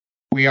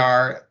We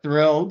are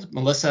thrilled.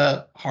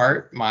 Melissa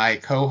Hart, my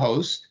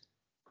co-host,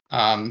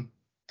 an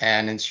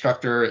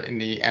instructor in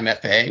the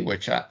MFA,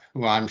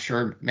 who I'm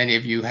sure many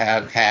of you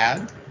have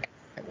had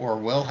or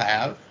will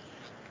have.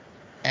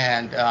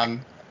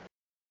 And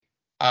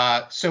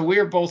so we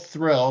are both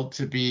thrilled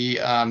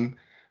to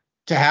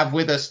have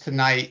with us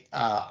tonight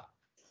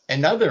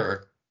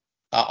another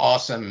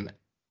awesome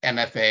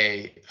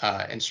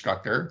MFA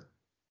instructor,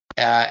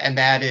 and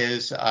that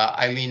is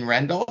Eileen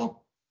Rendahl.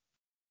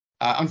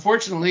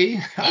 Unfortunately,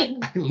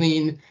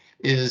 Eileen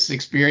is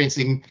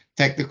experiencing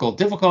technical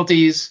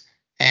difficulties,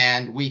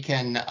 and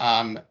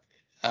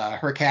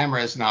her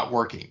camera is not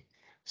working.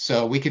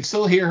 So we can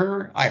still hear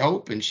her, I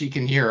hope, and she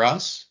can hear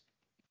us.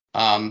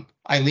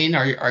 Eileen,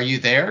 are you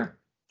there?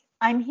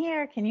 I'm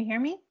here. Can you hear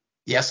me?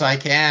 Yes, I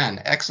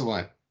can.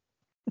 Excellent.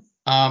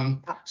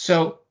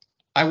 So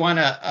I want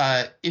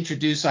to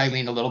introduce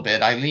Eileen a little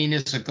bit. Eileen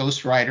is a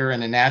ghostwriter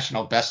and a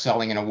national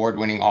best-selling and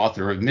award-winning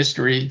author of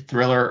mystery,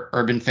 thriller,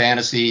 urban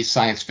fantasy,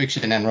 science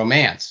fiction, and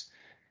romance.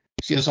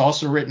 She has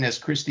also written as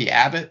Christy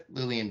Abbott,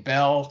 Lillian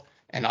Bell,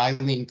 and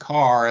Eileen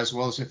Carr, as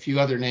well as a few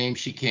other names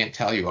she can't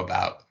tell you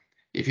about.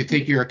 If you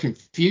think you're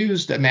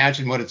confused,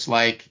 imagine what it's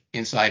like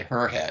inside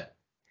her head.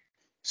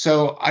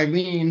 So,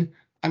 Eileen,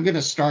 I'm going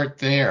to start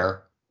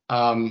there.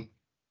 You've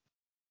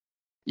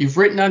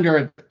written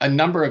under a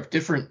number of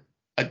different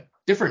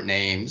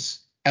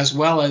names, as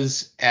well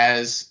as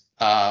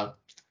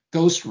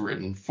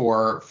ghostwritten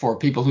for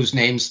people whose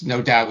names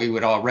no doubt we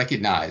would all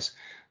recognize.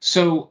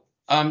 So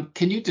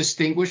can you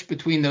distinguish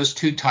between those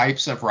two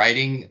types of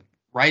writing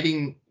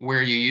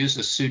where you use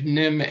a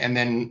pseudonym and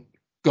then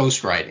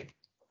ghostwriting?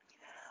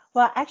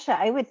 Well, actually,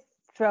 I would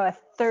throw a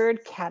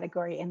third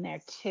category in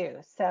there too.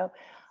 So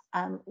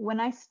when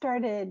I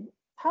started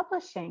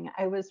publishing,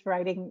 I was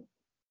writing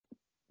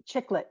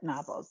chick lit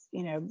novels,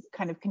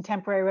 kind of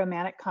contemporary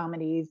romantic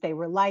comedies. They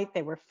were light,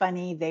 they were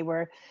funny, they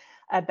were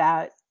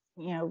about,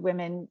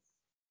 women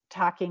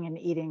talking and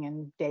eating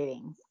and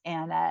dating.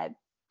 And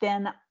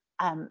then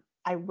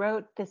I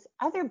wrote this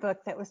other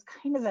book that was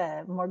kind of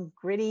a more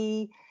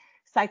gritty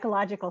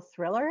psychological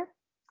thriller.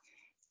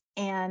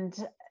 And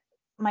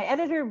my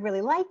editor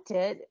really liked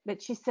it,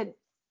 but she said,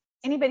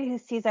 anybody who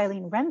sees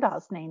Eileen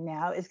Rendahl's name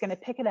now is going to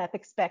pick it up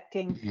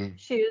expecting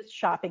shoes,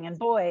 shopping, and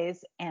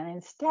boys. And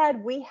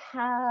instead, we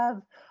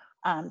have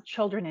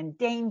children in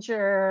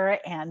danger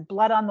and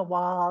blood on the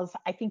walls.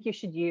 I think you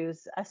should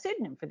use a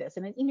pseudonym for this.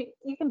 And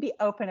you can be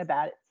open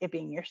about it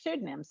being your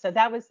pseudonym. So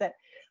that was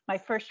my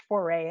first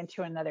foray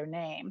into another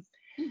name.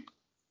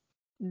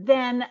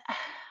 Then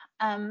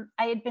I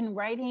had been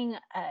writing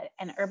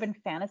an urban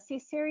fantasy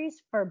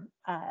series for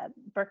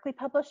Berkeley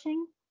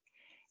Publishing.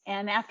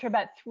 And after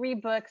about 3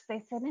 books,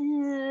 they said,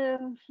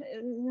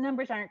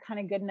 numbers aren't kind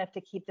of good enough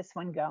to keep this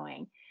one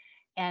going.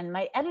 And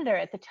my editor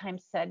at the time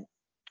said,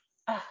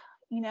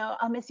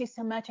 I'll miss you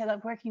so much. I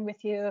love working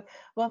with you.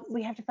 Well,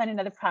 we have to find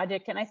another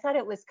project. And I thought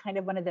it was kind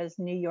of one of those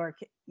New York,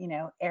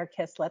 air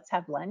kiss, let's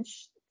have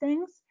lunch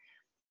things.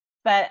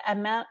 But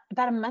about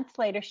a month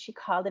later, she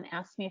called and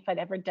asked me if I'd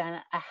ever done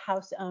a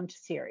house-owned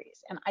series.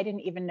 And I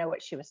didn't even know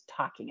what she was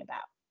talking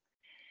about.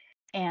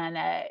 And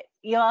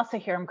you'll also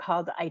hear them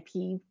called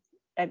IP,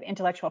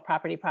 intellectual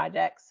property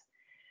projects.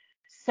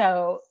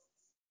 So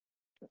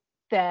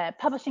the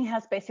publishing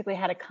house basically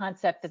had a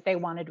concept that they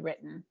wanted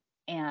written,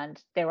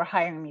 and they were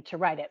hiring me to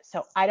write it.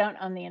 So I don't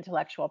own the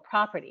intellectual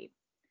property.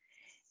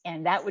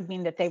 And that would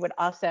mean that they would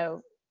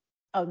also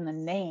own the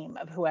name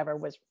of whoever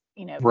was,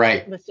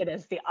 right, listed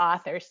as the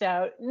author.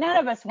 So none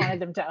of us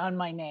wanted them to own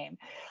my name.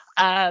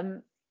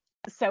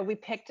 So we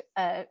picked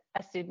a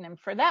pseudonym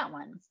for that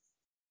one.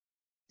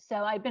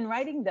 So I've been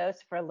writing those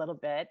for a little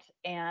bit.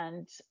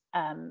 And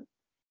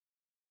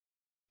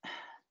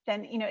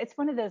then, it's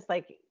one of those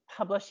like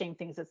publishing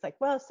things. It's like,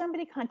 well,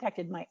 somebody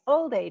contacted my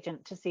old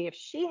agent to see if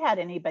she had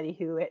anybody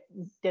who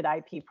did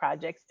IP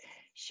projects.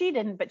 She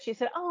didn't, but she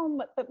said,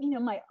 but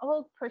my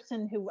old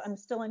person who I'm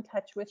still in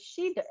touch with,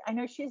 I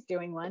know she's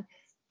doing one.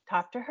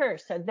 Talk to her.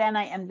 So then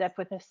I ended up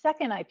with a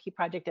second IP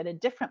project at a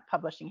different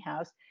publishing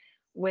house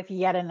with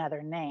yet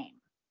another name.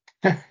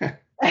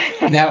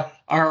 Now,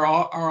 are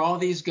all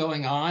these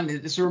going on?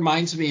 This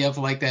reminds me of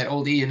like that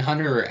old Ian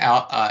Hunter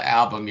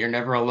album, You're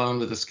Never Alone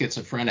with a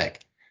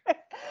Schizophrenic.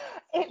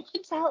 It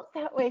felt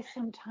that way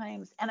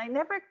sometimes. And I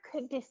never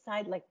could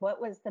decide like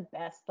what was the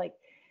best. Like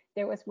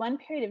there was one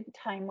period of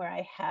time where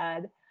I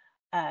had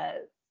a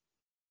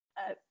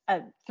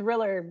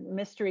thriller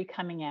mystery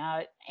coming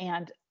out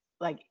and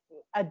like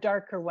a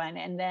darker one.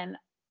 And then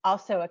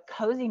also a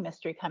cozy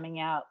mystery coming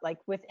out like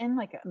within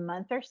like a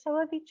month or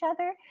so of each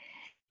other.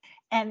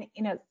 And,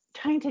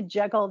 trying to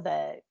juggle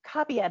the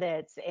copy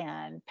edits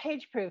and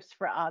page proofs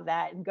for all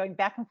that and going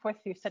back and forth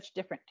through such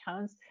different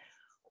tones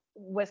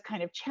was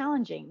kind of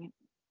challenging.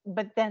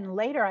 But then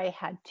later I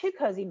had 2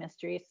 cozy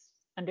mysteries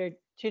under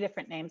 2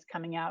 different names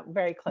coming out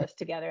very close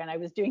together. And I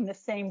was doing the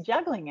same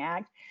juggling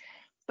act,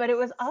 but it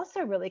was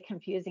also really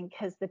confusing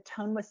because the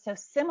tone was so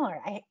similar.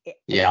 I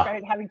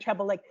started having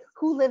trouble, like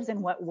who lives in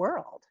what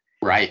world?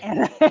 Right.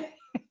 And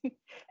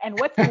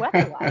what's the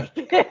weather like?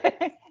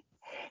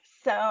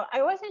 So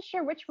I wasn't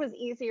sure which was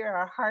easier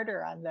or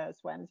harder on those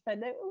ones, but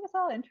it was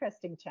all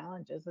interesting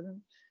challenges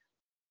and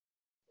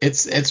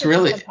It's good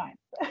really sometimes.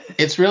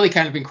 it's really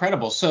kind of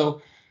incredible.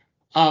 So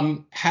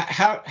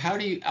how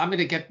do you, I'm going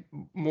to get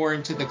more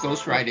into the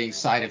ghostwriting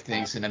side of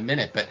things in a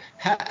minute, but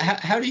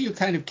how do you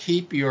kind of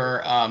keep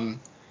your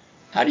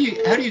how do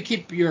you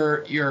keep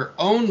your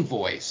own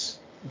voice,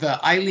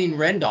 the Eileen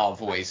Rendahl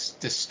voice,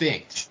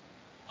 distinct?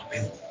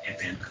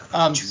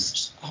 Um,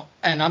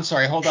 and I'm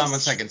sorry, hold on one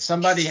second.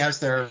 Somebody has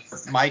their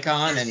mic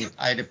on, and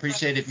I'd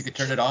appreciate it if you could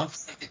turn it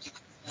off. I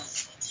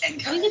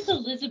think it's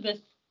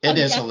Elizabeth. It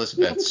is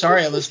Elizabeth.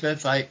 Sorry,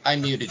 Elizabeth, I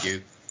muted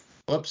you.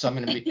 Whoops, I'm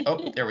going to be,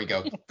 oh, there we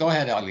go. Go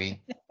ahead, Eileen.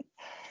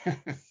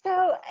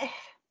 So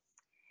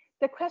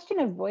the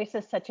question of voice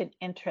is such an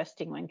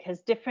interesting one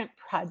because different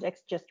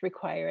projects just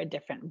require a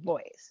different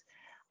voice.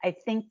 I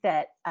think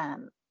that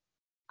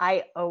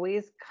I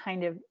always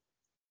kind of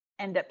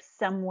end up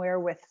somewhere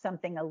with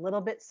something a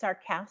little bit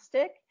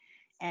sarcastic.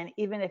 And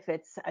even if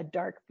it's a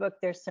dark book,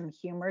 there's some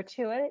humor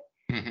to it.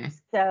 Mm-hmm.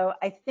 So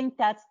I think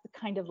that's the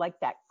kind of like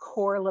that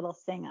core little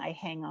thing I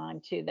hang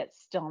on to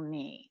that's still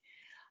me.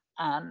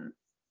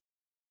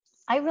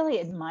 I really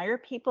admire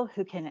people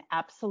who can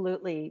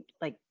absolutely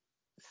like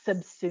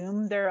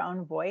subsume their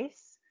own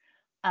voice.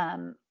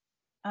 I'm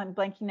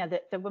blanking now,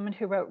 the woman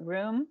who wrote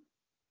Room.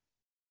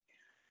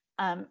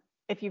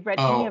 If you've read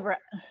any of Oh, her,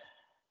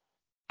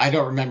 I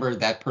don't remember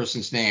that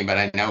person's name, but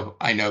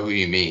I know who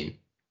you mean.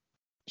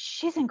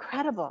 she's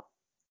incredible.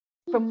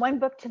 From one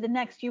book to the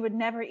next, you would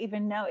never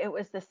even know it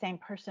was the same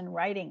person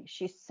writing.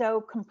 She so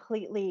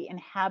completely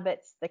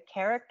inhabits the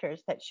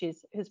characters that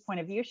whose point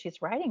of view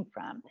she's writing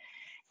from.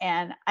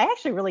 And I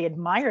actually really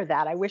admire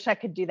that. I wish I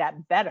could do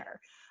that better.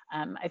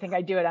 I think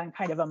I do it on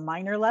kind of a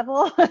minor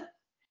level, but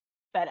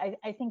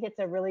I think it's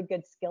a really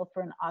good skill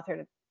for an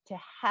author to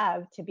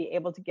have, to be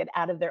able to get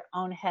out of their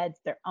own heads,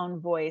 their own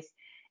voice,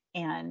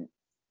 and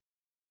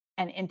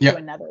into Yeah.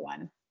 another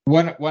one.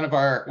 One of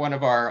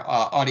our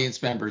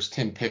audience members,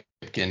 Tim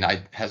Pipkin,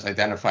 has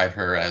identified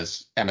her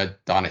as Emma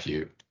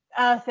Donahue.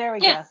 Oh, there we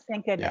go.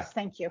 Thank goodness. Yeah.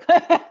 Thank you.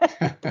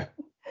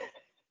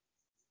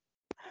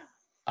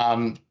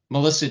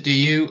 Melissa, do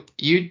you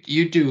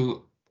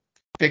do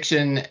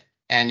fiction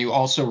and you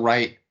also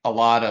write a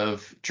lot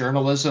of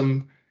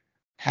journalism?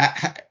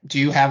 Do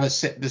you have a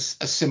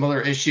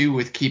similar issue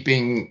with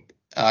keeping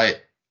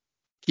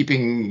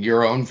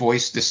your own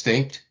voice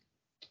distinct?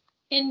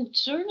 In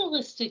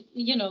journalistic,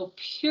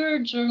 pure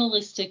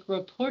journalistic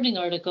reporting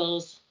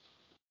articles,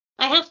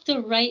 I have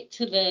to write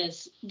to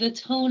the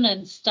tone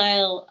and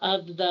style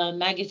of the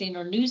magazine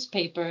or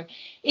newspaper.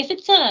 If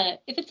it's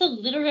a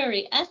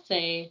literary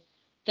essay,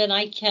 then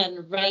I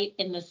can write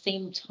in the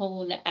same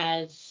tone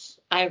as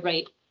I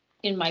write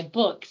in my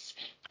books.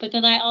 But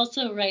then I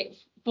also write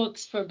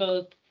books for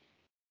both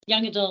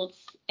young adults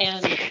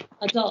and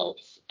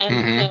adults. And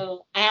Mm-hmm.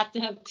 so I have to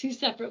have two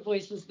separate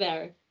voices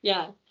there.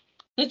 Yeah.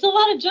 It's a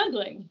lot of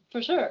juggling,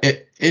 for sure.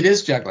 It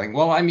is juggling.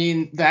 Well, I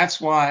mean,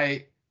 that's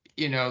why,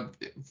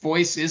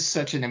 voice is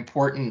such an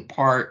important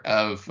part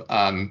of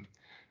a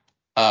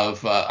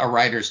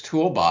writer's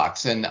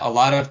toolbox. And a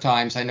lot of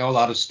times, I know a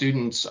lot of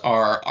students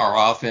are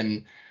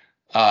often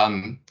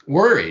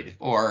worried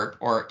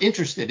or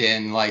interested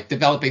in like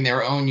developing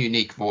their own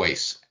unique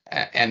voice.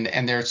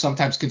 And they're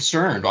sometimes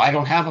concerned, well, I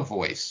don't have a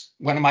voice.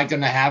 When am I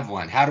going to have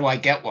one? How do I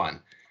get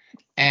one?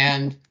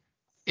 And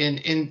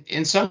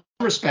in some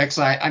respects,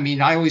 I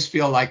mean, I always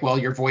feel like, well,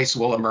 your voice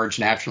will emerge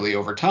naturally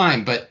over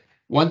time. But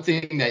one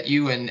thing that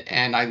you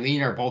and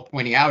Eileen are both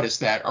pointing out is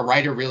that a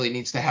writer really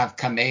needs to have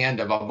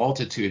command of a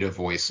multitude of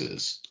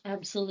voices.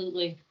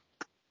 Absolutely.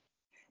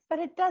 But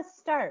it does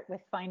start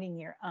with finding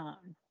your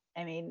own.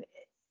 I mean,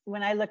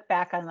 when I look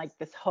back on like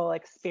this whole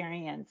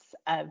experience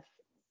of,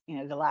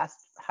 the last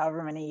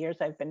however many years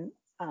I've been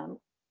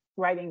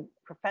writing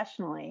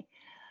professionally,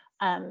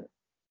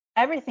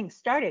 everything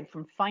started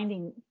from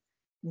finding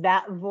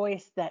that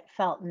voice that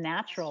felt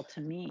natural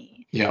to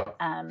me. Yeah.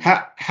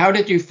 How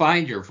did you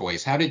find your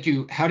voice? How did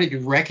you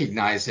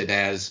recognize it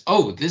as,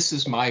 oh, this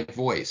is my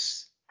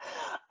voice?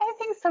 I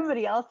think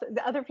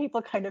the other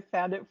people kind of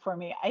found it for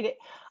me.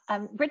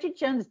 Bridget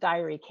Jones'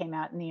 Diary came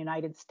out in the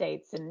United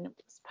States, and it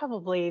was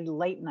probably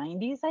late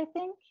 90s, I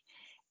think.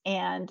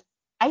 And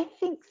I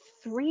think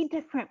 3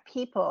 different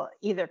people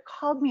either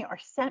called me or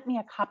sent me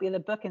a copy of the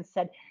book and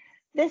said,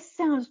 this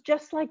sounds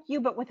just like you,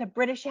 but with a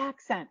British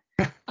accent.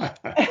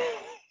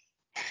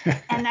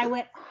 And I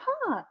went,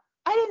 I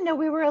didn't know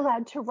we were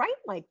allowed to write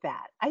like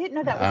that. I didn't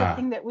know that was a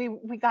thing that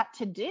we got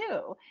to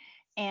do.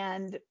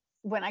 And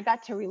when I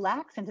got to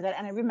relax into that,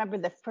 and I remember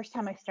the first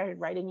time I started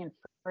writing in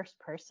first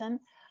person,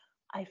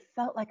 I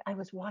felt like I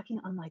was walking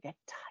on like a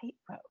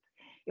tightrope.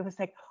 It was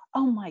like,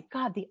 oh my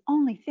God, the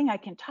only thing I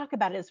can talk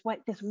about is what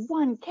this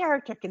one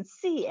character can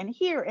see and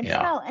hear and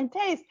smell and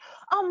taste.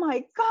 Oh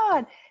my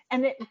God.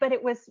 But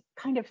it was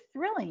kind of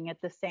thrilling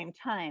at the same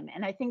time.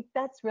 And I think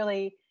that's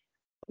really,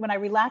 when I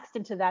relaxed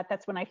into that,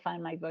 that's when I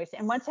found my voice.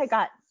 And once I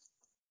got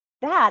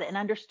that and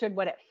understood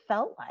what it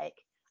felt like,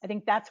 I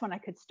think that's when I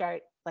could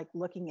start like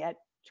looking at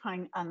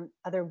trying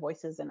other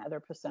voices and other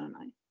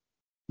personae.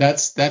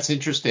 That's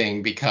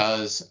interesting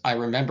because I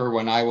remember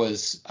when I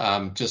was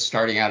just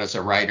starting out as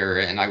a writer,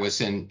 and I was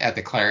in at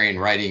the Clarion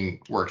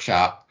Writing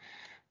Workshop,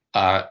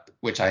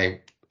 which I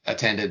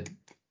attended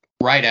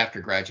right after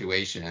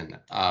graduation.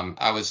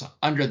 I was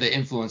under the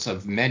influence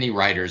of many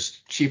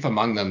writers, chief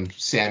among them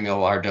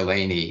Samuel R.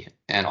 Delany,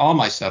 and all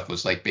my stuff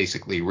was like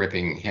basically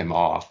ripping him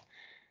off.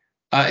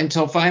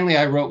 Until finally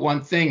I wrote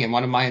one thing, and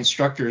one of my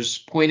instructors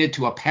pointed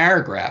to a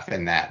paragraph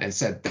in that and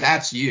said,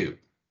 "That's you.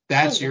 Oh,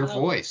 That's your wow.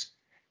 voice."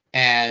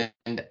 And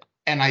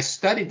and I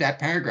studied that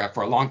paragraph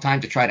for a long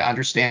time to try to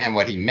understand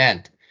what he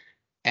meant.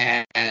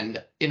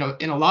 And in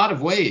a lot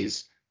of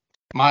ways,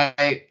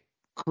 my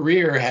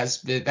career has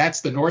been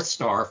that's the North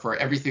Star for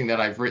everything that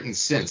I've written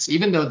since,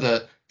 even though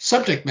the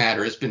subject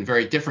matter has been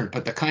very different,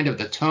 but the kind of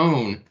the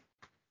tone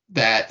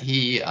that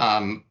he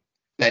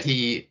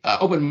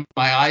opened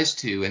my eyes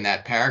to in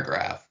that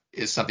paragraph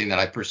is something that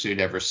I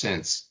pursued ever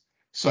since.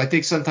 So I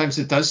think sometimes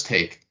it does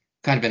take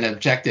kind of an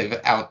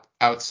objective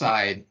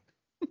outside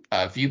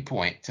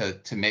viewpoint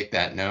to make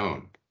that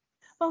known.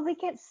 Well, we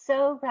get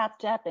so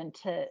wrapped up in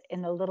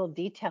the little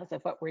details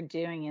of what we're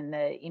doing in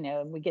the,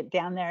 we get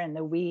down there in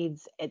the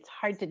weeds. It's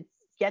hard to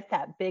get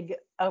that big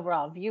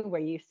overall view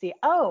where you see,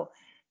 oh,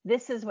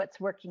 this is what's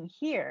working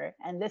here,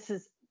 and this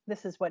is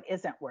what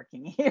isn't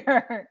working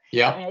here. I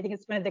Yeah. mean, I think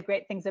it's one of the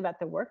great things about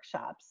the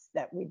workshops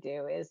that we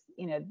do is,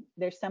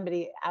 there's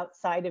somebody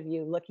outside of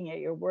you looking at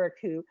your work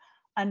who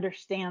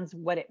understands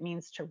what it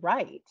means to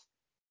write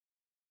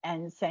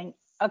and saying,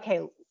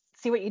 okay,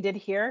 see what you did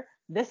here?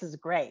 This is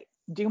great.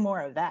 Do more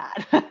of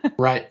that.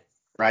 Right,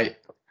 right.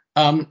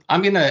 I'm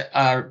going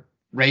to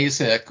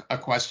raise a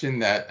question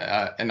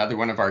that another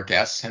one of our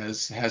guests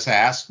has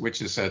asked,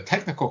 which is a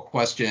technical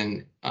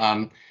question.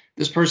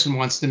 This person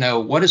wants to know,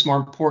 what is more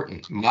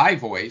important, my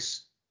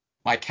voice,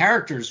 my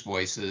characters'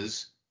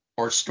 voices,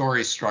 or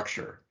story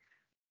structure?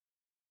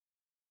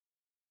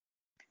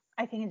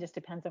 I think it just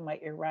depends on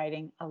what you're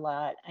writing a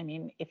lot. I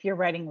mean, if you're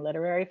writing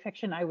literary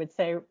fiction, I would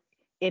say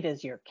it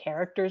is your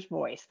character's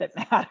voice that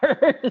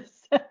matters.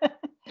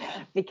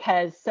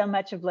 Because so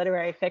much of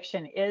literary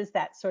fiction is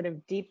that sort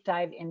of deep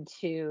dive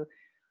into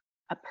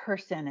a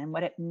person and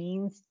what it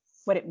means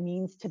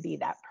to be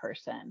that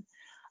person.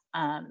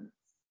 Um,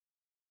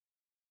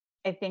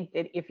 I think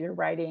that if you're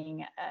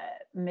writing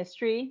a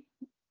mystery,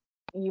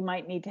 you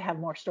might need to have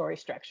more story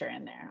structure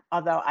in there.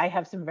 Although I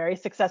have some very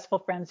successful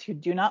friends who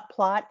do not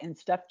plot and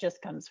stuff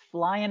just comes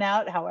flying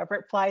out however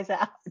it flies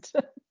out.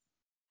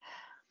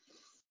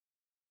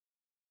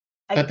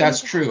 I But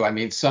that's think, true. I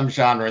mean, some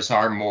genres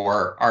are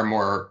more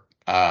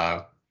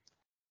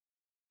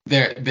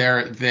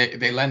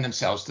they lend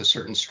themselves to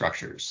certain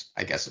structures,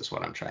 I guess is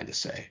what I'm trying to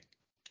say.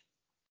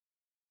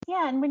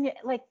 yeah, and when you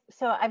like,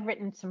 so I've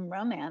written some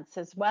romance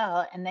as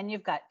well, and then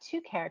you've got two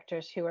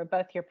characters who are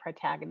both your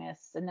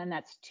protagonists, and then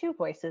that's two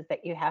voices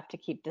that you have to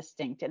keep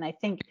distinct. And I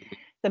think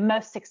the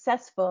most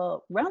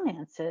successful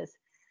romances,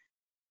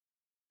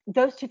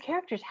 those two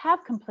characters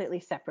have completely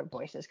separate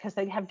voices because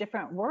they have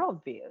different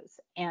worldviews,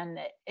 and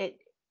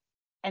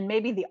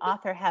maybe the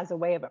author has a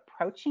way of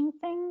approaching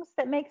things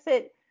that makes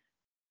it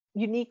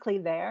uniquely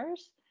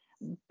theirs,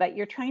 but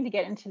you're trying to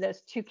get into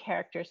those two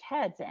characters'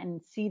 heads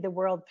and see the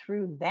world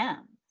through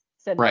them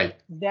so that Right.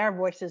 their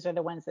voices are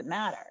the ones that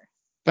matter.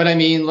 But I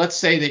mean, let's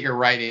say that you're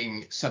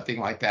writing something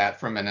like that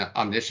from an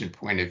omniscient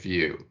point of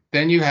view.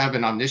 Then you have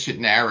an omniscient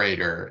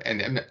narrator,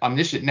 and the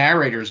omniscient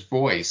narrator's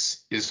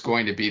voice is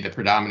going to be the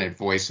predominant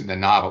voice in the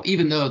novel,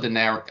 even though the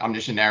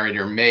omniscient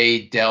narrator may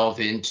delve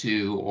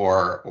into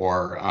or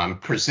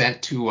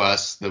present to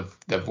us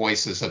the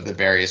voices of the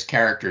various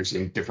characters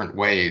in different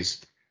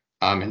ways,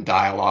 in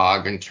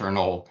dialogue,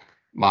 internal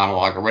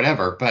monologue, or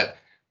whatever. But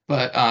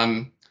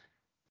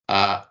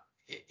uh,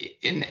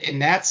 in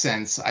that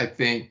sense, I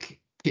think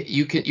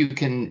you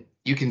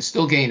can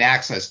still gain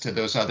access to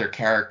those other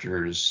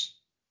characters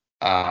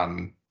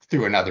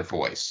through another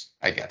voice,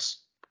 I guess.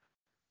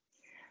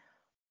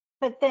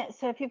 But then,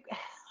 so if you,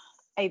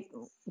 I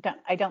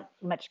don't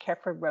much care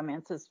for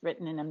romances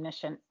written in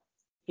omniscient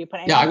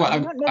viewpoint. Yeah, I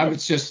don't know I that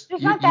was just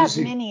there's not that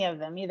using. many of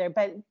them either,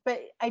 but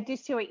I do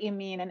see what you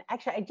mean. And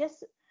actually,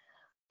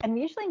 I'm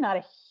usually not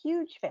a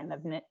huge fan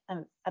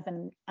of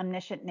an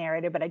omniscient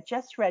narrator, but I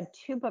just read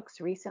two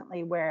books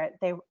recently where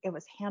it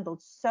was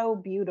handled so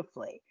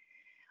beautifully.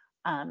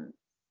 Um,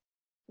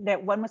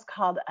 that one was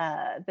called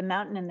 "The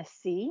Mountain and the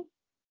Sea"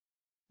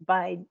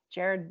 by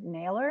Jared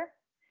Naylor,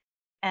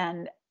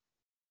 and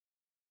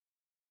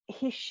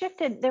he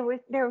shifted. There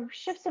were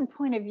shifts in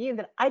point of view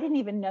that I didn't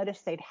even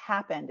notice they'd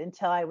happened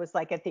until I was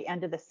like at the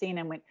end of the scene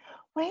and went,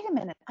 "Wait a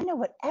minute! I know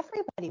what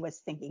everybody was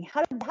thinking.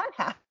 How did that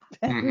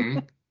happen?" Hmm.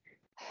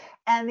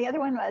 And the other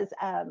one was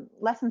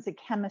Lessons in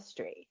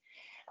Chemistry.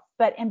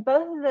 But in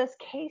both of those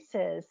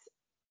cases,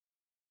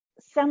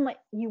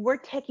 you were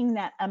taking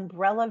that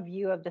umbrella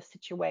view of the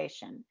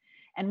situation.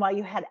 And while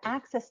you had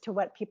access to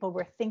what people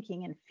were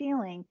thinking and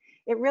feeling,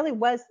 it really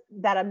was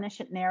that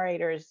omniscient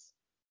narrator's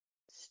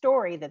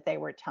story that they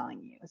were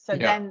telling you. So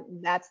Yeah.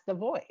 then that's the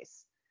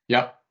voice.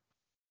 Yep.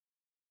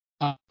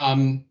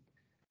 Um,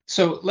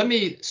 So let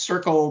me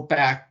circle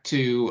back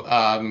to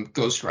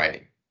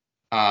ghostwriting,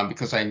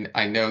 because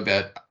I know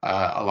that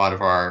a lot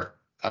of our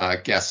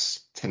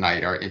guests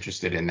tonight are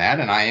interested in that,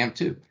 and I am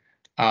too.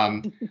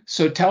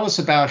 So tell us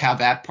about how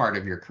that part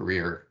of your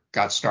career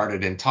got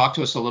started, and talk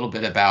to us a little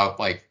bit about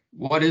like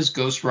what is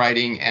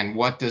ghostwriting and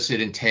what does it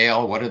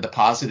entail? What are the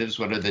positives?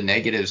 What are the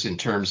negatives in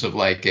terms of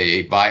like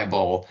a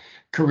viable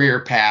career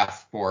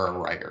path for a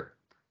writer?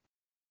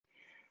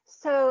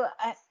 So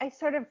I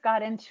sort of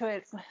got into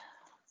it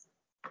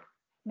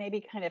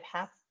maybe kind of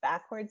half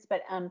backwards,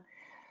 but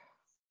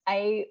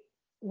I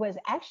was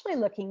actually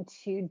looking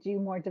to do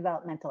more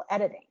developmental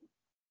editing.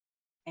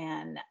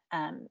 And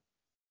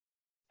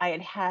I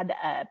had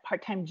a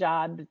part-time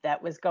job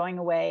that was going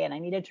away, and I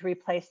needed to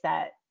replace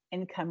that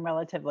income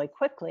relatively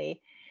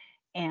quickly.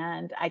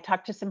 And I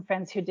talked to some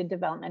friends who did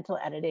developmental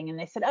editing, and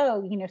they said,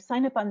 oh,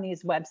 sign up on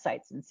these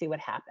websites and see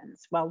what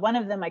happens. Well, one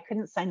of them, I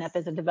couldn't sign up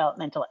as a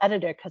developmental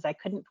editor because I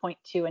couldn't point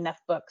to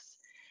enough books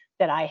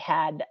that I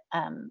had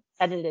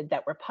edited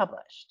that were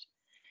published.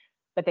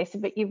 But they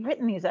said, but you've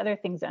written these other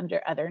things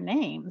under other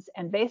names.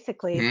 And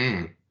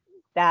basically,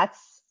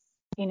 that's,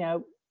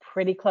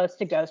 pretty close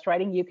to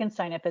ghostwriting. You can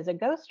sign up as a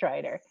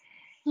ghostwriter.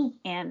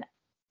 And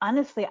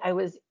honestly, I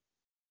was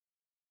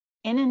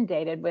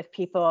inundated with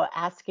people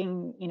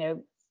asking,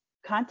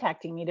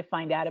 contacting me to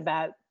find out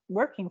about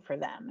working for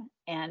them.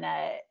 And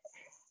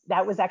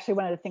that was actually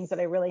one of the things that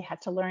I really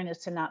had to learn, is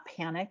to not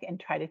panic and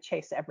try to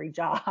chase every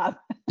job.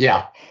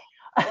 Yeah.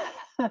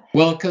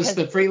 Well, because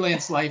the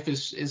freelance life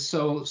is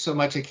so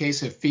much a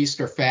case of feast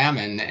or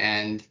famine,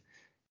 and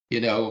you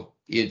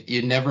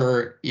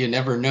never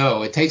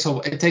know. It takes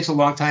a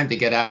long time to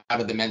get out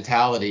of the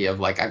mentality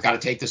of like, I've got to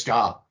take this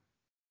job.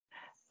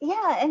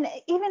 Yeah, and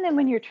even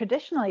when you're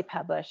traditionally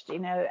published,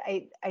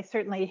 I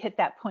certainly hit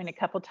that point a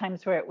couple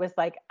times where it was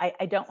like,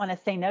 I don't want to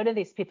say no to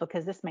these people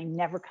because this may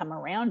never come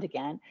around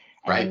again.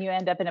 And then you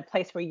end up in a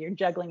place where you're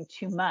juggling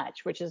too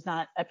much, which is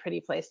not a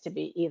pretty place to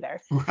be either.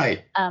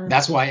 Right.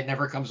 That's why it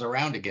never comes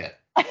around again.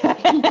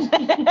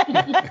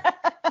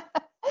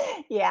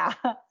 Yeah.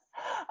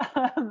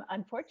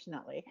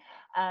 Unfortunately.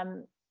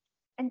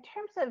 In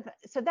terms of,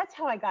 so that's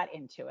how I got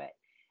into it.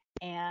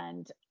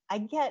 And I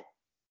get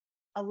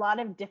a lot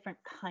of different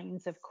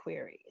kinds of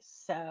queries.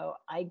 So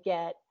I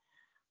get,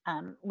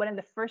 one of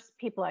the first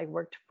people I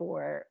worked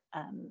for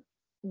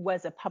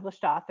was a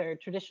published author,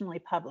 traditionally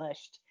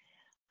published,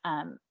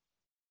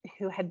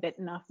 who had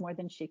bitten off more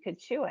than she could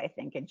chew, I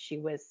think. And she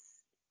was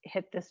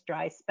hit this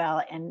dry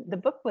spell, and the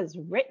book was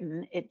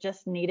written. It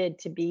just needed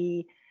to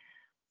be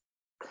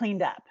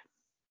cleaned up.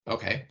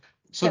 Okay.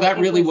 So that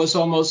really was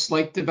almost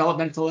like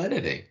developmental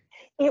editing.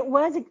 It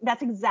was.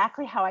 That's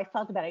exactly how I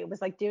felt about it. It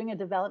was like doing a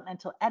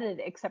developmental edit,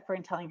 except for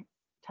in telling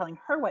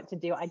her what to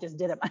do, I just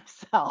did it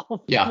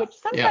myself. Yeah. Which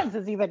sometimes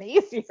is even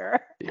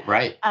easier.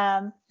 Right.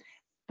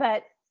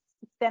 But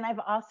then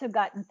I've also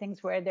gotten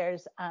things where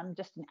there's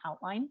just an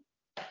outline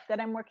that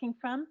I'm working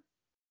from.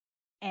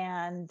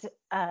 And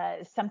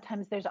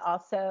sometimes there's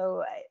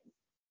also,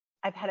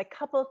 I've had a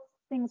couple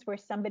things where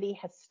somebody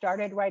has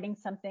started writing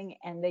something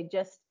and they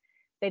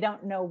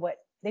don't know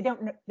they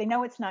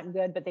know it's not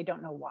good, but they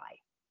don't know why.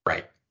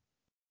 Right.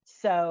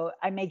 So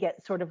I may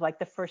get sort of like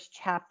the first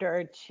chapter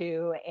or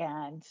two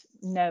and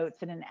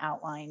notes and an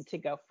outline to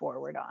go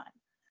forward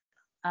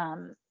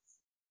on.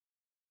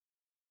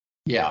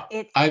 Yeah.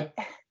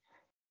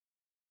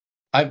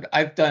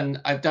 I've done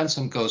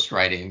some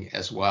ghostwriting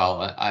as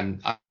well.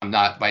 I'm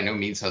not by no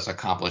means as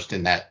accomplished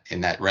in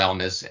that realm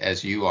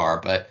as you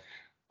are, but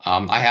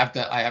I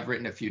have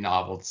written a few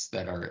novels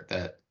that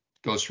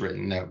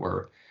ghostwritten that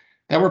were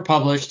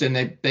published,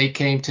 and they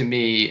came to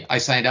me. I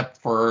signed up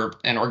for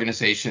an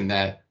organization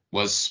that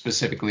was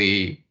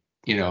specifically,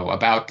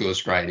 about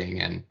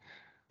ghostwriting,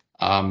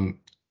 and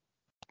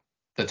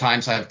the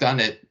times I've done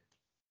it,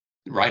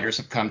 writers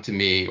have come to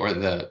me, or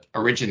the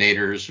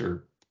originators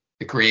or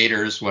the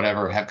creators,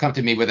 whatever, have come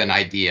to me with an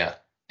idea,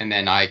 and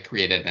then I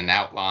created an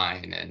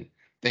outline, and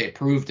they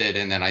approved it,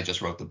 and then I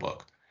just wrote the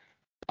book.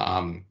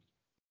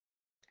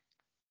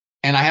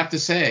 And I have to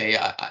say,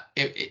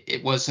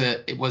 it was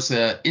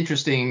a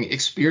interesting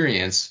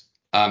experience,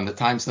 the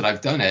times that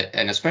I've done it,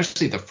 and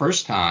especially the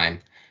first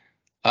time,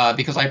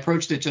 because I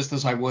approached it just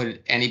as I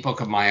would any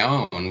book of my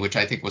own, which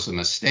I think was a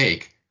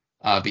mistake,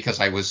 because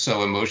I was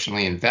so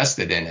emotionally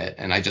invested in it,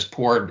 and I just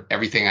poured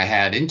everything I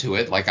had into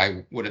it, like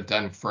I would have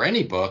done for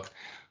any book,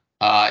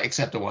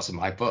 except it wasn't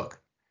my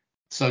book.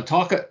 So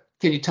can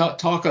you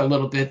talk a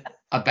little bit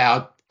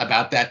about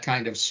that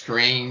kind of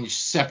strange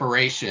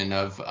separation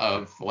of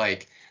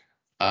like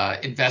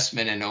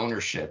investment and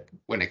ownership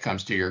when it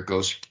comes to your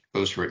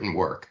ghostwritten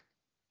work?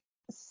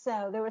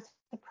 So there was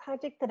a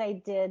project that I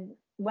did,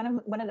 one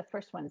of the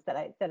first ones that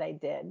I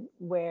did,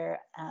 where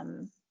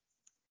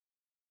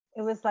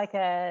it was like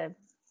a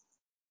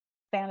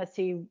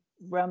fantasy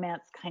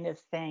romance kind of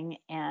thing,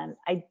 and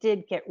I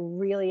did get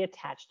really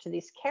attached to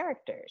these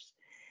characters,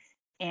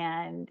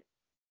 and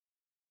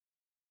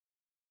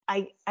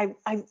I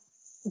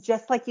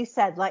just like you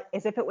said, like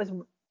as if it was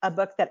a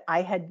book that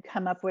I had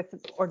come up with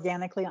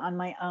organically on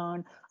my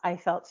own. I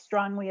felt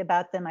strongly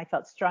about them. I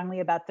felt strongly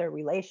about their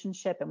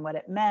relationship and what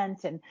it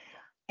meant.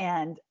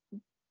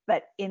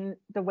 But in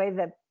the way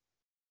the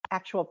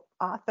actual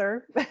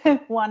author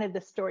wanted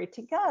the story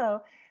to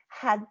go,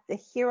 had the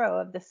hero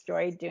of the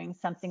story doing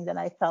something that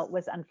I felt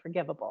was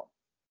unforgivable.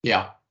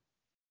 Yeah.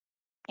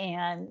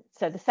 And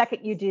so the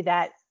second you do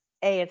that,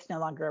 A, it's no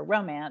longer a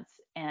romance,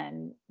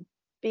 and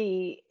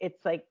B,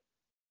 it's like,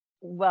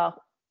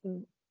 well,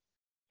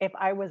 if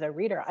I was a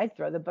reader, I'd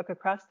throw the book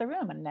across the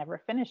room and never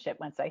finish it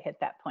once I hit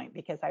that point,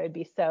 because I would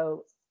be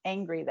so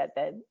angry that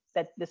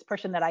this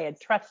person that I had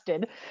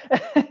trusted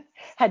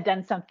had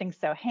done something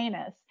so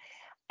heinous.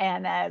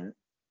 And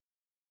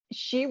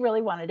she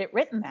really wanted it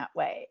written that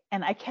way.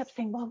 And I kept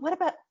saying, well, what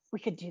about we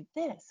could do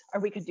this, or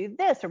we could do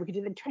this, or we could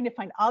do that, trying to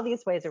find all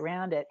these ways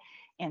around it.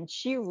 And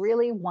she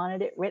really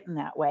wanted it written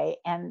that way.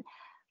 And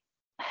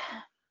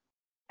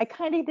I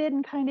kind of did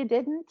and kind of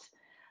didn't.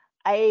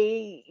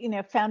 I,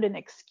 found an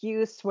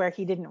excuse where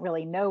he didn't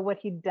really know what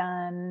he'd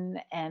done.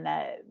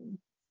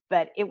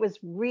 But it was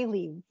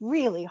really,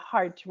 really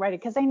hard to write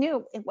it because I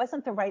knew it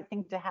wasn't the right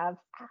thing to have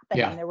happen.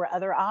 Yeah. And there were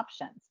other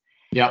options.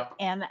 Yep.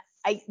 And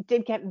I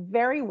did get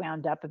very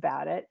wound up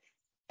about it.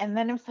 And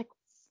then it was like,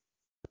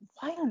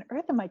 why on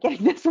earth am I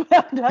getting this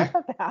wound up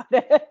about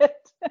it?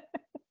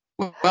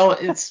 Well,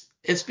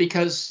 it's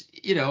because,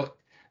 you're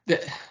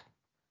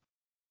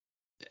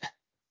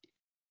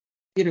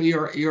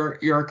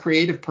a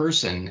creative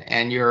person,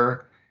 and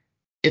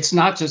it's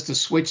not just a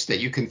switch that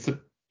you can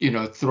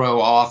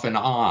throw off and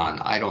on.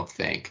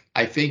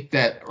 I think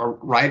that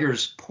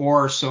writers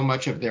pour so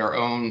much of their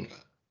own,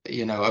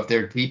 of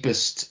their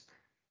deepest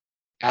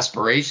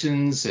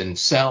aspirations and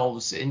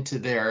selves into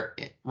their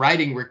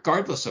writing,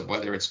 regardless of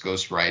whether it's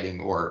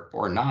ghostwriting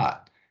or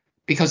not,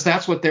 because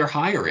that's what they're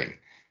hiring.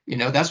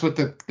 That's what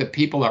the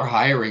people are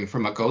hiring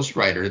from a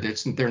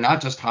ghostwriter. They're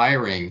not just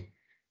hiring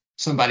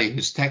somebody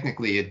who's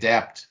technically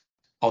adept,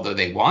 although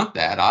they want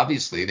that.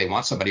 Obviously, they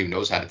want somebody who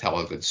knows how to tell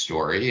a good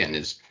story and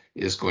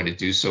is going to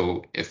do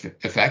so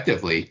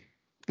effectively.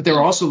 But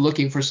they're also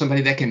looking for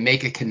somebody that can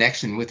make a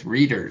connection with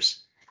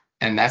readers.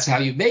 And that's how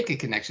you make a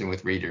connection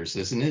with readers,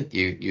 isn't it?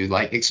 You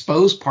like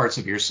expose parts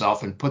of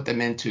yourself and put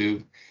them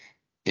into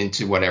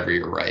whatever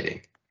you're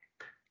writing.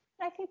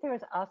 I think there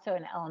was also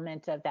an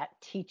element of that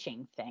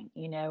teaching thing,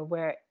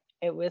 where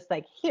it was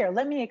like, here,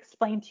 let me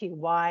explain to you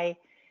why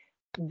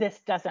this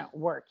doesn't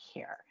work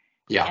here.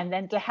 Yeah. And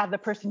then to have the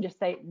person just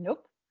say,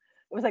 nope.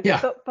 It was like,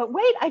 yeah. but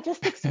wait, I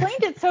just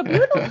explained it so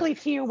beautifully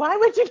to you. Why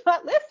would you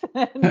not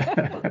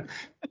listen?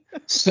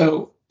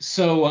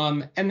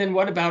 And then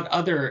what about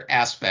other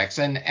aspects?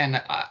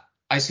 And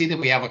I see that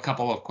we have a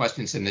couple of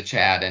questions in the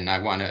chat, and I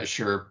want to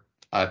assure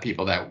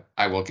people that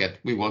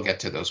we will get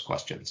to those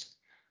questions.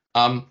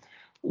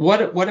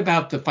 What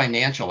about the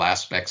financial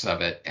aspects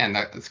of it and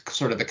the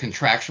sort of the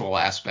contractual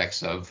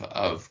aspects of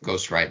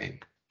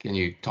ghostwriting? Can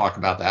you talk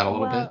about that a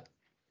little bit?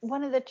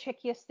 One of the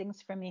trickiest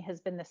things for me has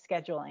been the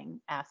scheduling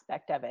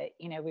aspect of it.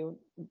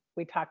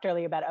 We talked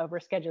earlier about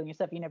overscheduling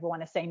yourself. You never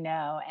want to say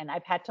no. And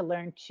I've had to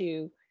learn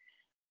to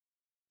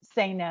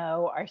say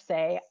no, or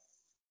say,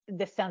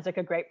 this sounds like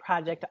a great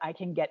project. I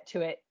can get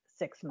to it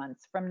 6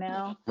 months from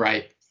now.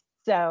 Right.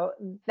 So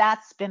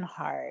that's been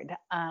hard.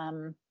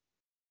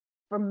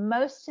 For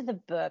most of the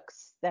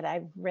books that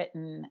I've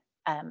written,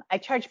 I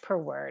charge per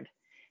word.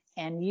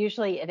 And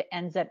usually it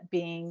ends up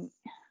being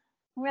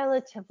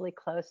relatively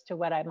close to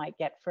what I might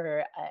get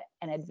for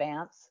an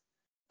advance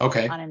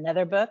on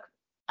another book.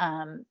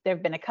 There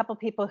have been a couple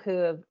people who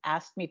have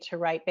asked me to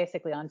write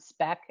basically on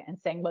spec and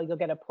saying, well, you'll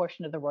get a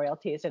portion of the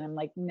royalties. And I'm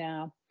like,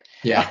 no.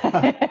 Yeah.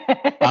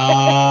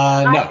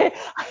 No.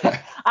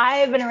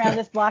 I've been around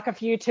this block a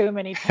few too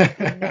many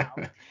times.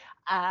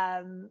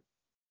 No.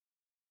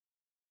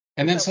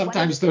 And then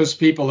sometimes those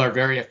people are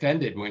very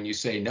offended when you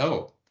say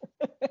no.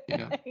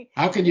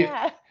 How can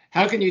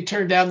you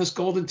turn down this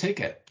golden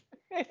ticket?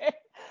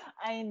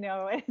 I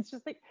know. It's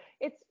just like,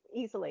 it's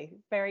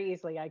very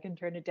easily, I can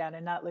turn it down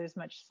and not lose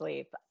much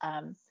sleep.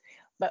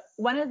 But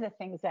one of the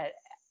things that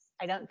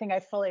I don't think I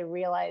fully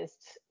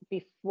realized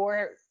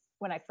before,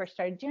 when I first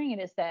started doing it,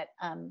 is that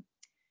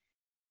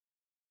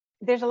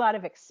there's a lot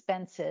of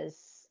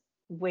expenses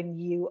when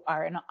you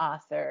are an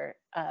author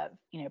of,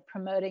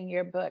 promoting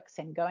your books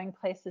and going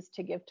places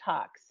to give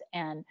talks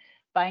and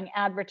buying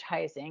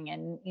advertising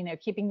and,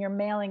 keeping your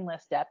mailing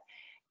list up.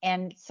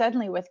 And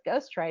suddenly with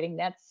ghostwriting,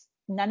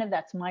 none of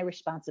that's my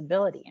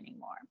responsibility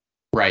anymore.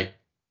 Right.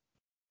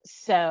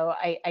 So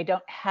I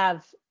don't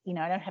have,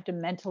 I don't have to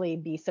mentally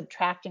be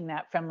subtracting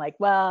that from like,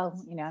 well,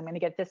 I'm going to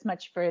get this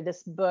much for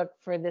this book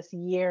for this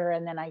year,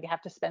 and then I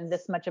have to spend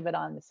this much of it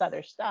on this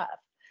other stuff.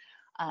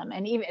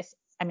 And even,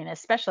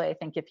 especially I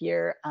think if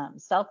you're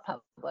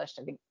self-published,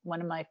 I think one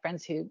of my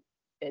friends who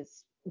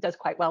does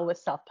quite well with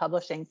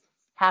self-publishing,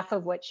 half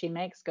of what she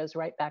makes goes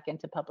right back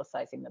into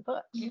publicizing the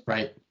book.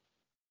 Right.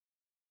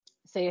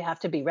 So you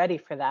have to be ready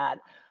for that.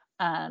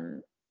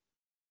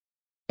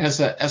 As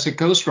a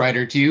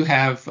ghostwriter, do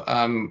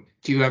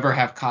you ever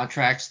have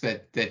contracts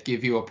that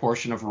give you a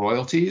portion of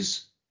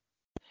royalties?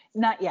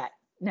 Not yet,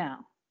 no.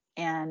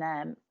 And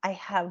I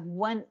have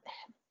one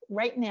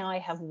right now. I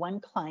have one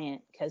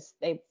client because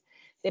they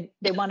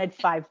wanted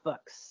 5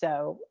 books.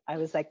 So I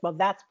was like, well,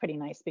 that's pretty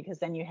nice because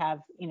then you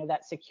have,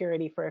 that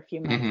security for a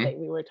few months that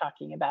we were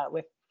talking about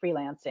with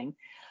freelancing.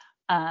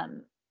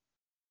 And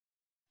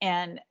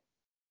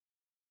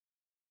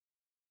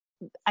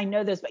I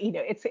know there's,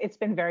 it's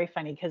been very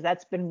funny because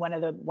that's been one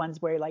of the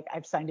ones where like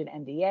I've signed an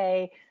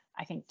NDA,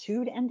 I think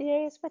 2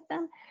 NDAs with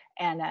them.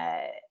 And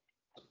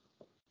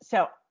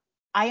so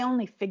I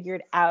only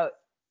figured out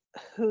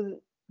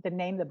who the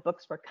name the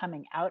books were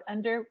coming out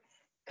under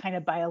kind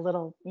of by a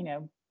little,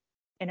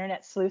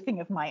 internet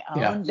sleuthing of my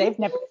own. Yeah.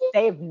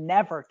 They've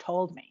never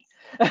told me.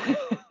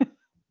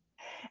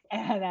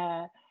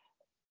 And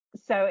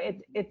so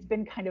it's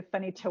been kind of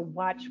funny to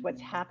watch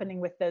what's happening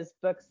with those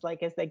books,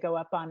 like as they go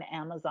up on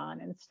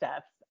Amazon and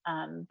stuff.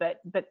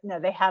 But no,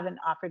 they haven't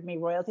offered me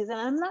royalties, and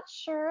I'm not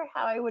sure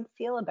how I would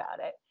feel about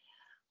it.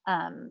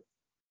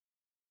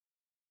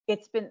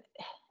 It's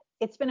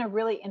been a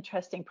really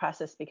interesting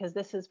process because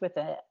this is with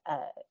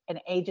an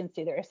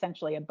agency. They're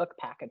essentially a book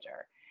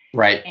packager,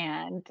 right?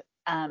 And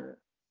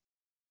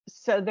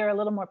so they're a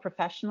little more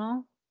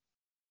professional.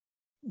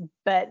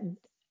 But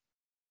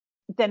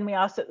then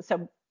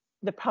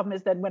the problem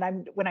is that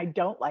when I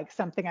don't like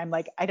something, I'm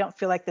like, I don't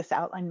feel like this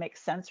outline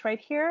makes sense right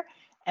here,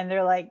 and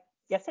they're like,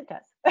 yes, it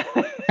does.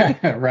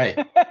 Right.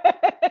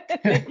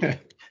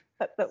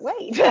 but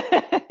wait.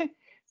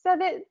 So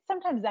that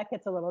sometimes that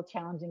gets a little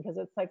challenging because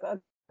it's like,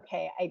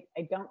 okay, I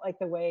don't like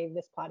the way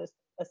this plot is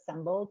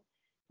assembled,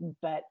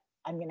 but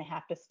I'm going to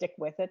have to stick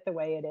with it the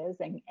way it is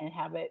and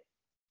have it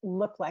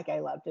look like I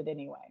loved it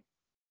anyway.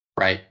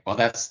 Right. Well,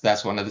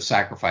 that's one of the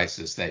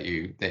sacrifices that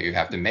you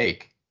have to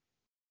make.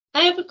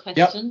 I have a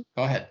question. Yep.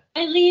 Go ahead.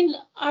 Eileen,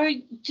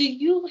 do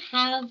you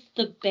have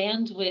the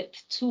bandwidth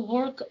to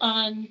work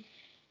on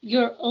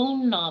your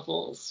own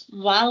novels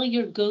while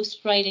you're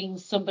ghostwriting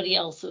somebody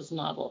else's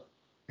novel?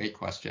 Great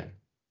question.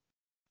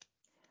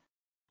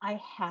 I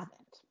haven't.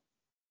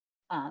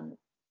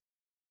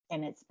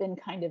 And it's been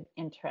kind of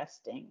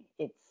interesting.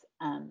 It's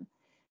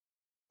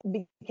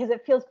because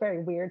it feels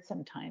very weird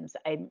sometimes.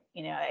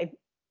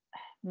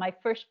 My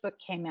first book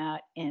came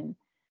out in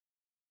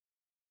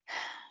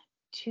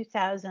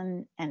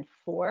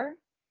 2004.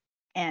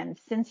 And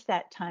since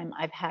that time,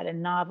 I've had a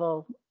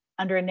novel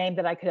under a name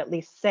that I could at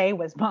least say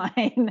was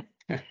mine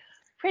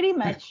pretty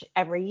much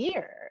every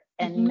year.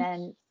 And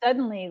then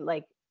suddenly,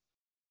 like,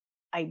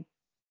 I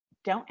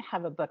don't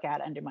have a book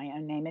out under my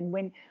own name. And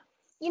when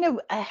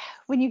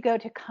you go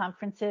to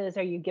conferences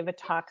or you give a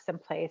talk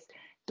someplace,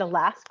 the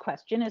last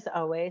question is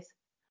always,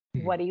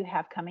 what do you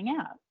have coming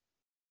out?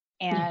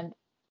 And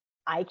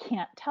I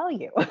can't tell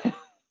you.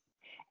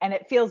 And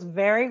it feels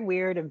very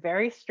weird and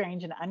very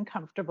strange and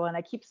uncomfortable. And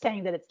I keep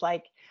saying that it's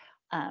like,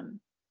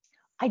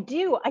 I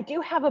do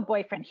have a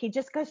boyfriend. He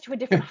just goes to a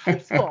different high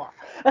school.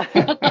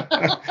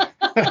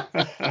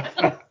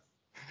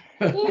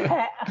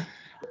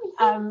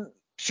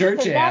 Sure,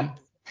 so Jan.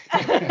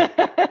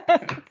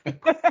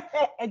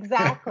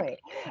 Exactly.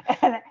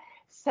 And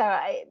so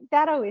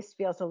that always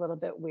feels a little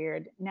bit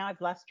weird. Now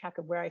I've lost track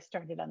of where I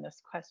started on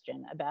this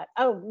question about,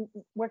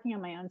 working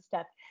on my own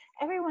stuff.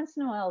 Every once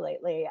in a while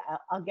lately,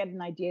 I'll get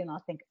an idea and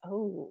I'll think,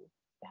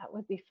 that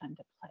would be fun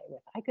to play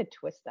with. I could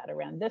twist that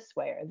around this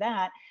way or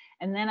that.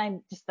 And then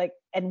I'm just like,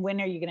 and when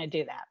are you going to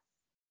do that?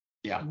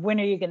 Yeah. When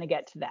are you going to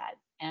get to that?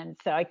 And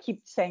so I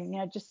keep saying,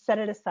 just set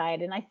it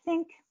aside. And I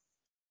think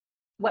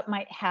what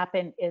might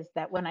happen is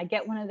that when I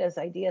get one of those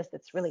ideas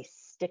that's really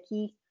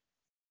sticky,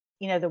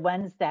 the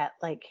ones that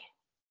like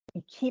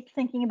you keep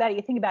thinking about it,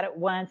 you think about it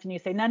once and you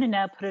say,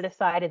 no, put it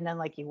aside. And then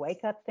like you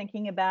wake up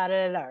thinking about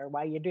it, or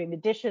while you're doing the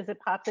dishes, it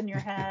pops in your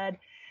head.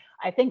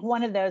 I think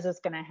one of those is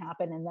going to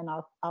happen. And then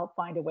I'll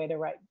find a way to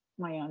write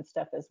my own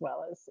stuff as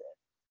well as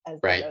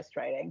right. the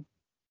ghostwriting.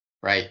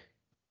 Right.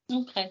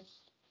 Okay.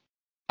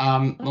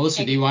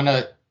 Melissa, do you want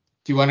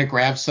to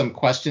grab some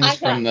questions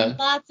from the?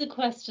 Lots of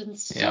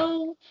questions. Yeah.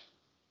 So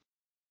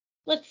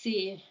let's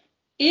see.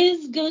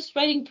 Is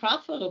ghostwriting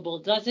profitable?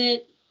 Does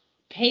it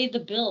pay the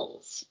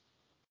bills?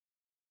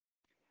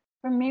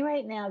 For me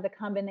right now, the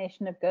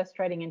combination of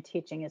ghostwriting and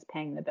teaching is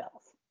paying the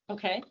bills.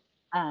 Okay.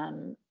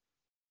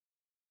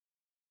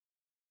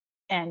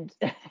 And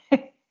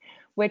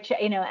which,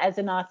 as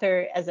an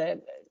author,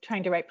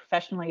 trying to write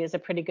professionally is a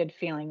pretty good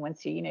feeling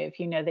once if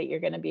you know that you're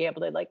going to be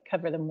able to like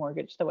cover the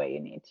mortgage the way you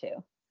need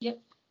to.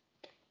 Yep.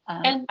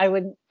 And I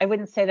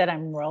wouldn't say that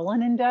I'm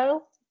rolling in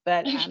dough,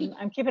 but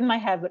I'm keeping my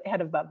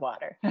head above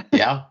water.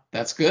 Yeah,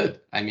 that's good.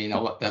 I mean,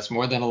 that's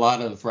more than a lot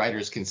of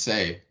writers can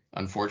say,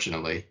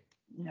 unfortunately.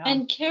 Yeah.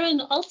 And Karen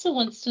also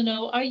wants to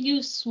know, are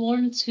you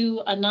sworn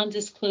to a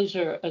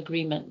non-disclosure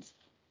agreement?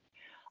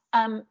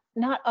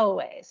 Not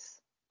always.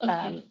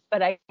 Okay.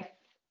 But I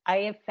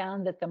have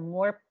found that the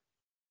more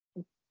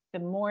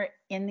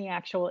in the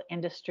actual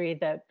industry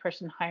the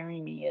person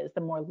hiring me is,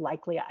 the more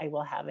likely I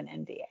will have an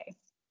NDA.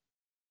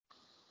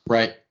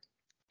 Right.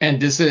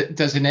 And does an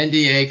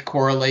NDA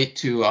correlate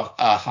to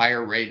a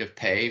higher rate of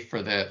pay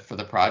for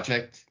the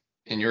project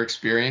in your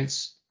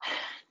experience?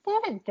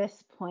 That at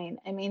this point.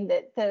 I mean,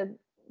 the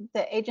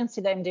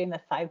agency that I'm doing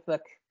the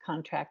 5-book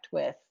contract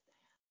with,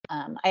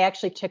 I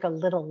actually took a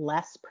little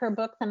less per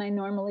book than I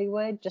normally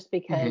would, just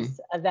because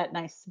of that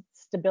nice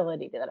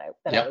stability that I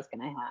was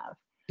going to have.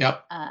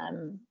 Yep.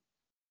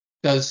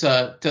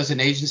 Does an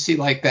agency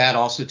like that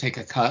also take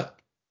a cut?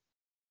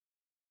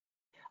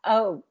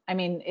 Oh, I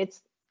mean,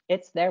 it's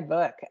their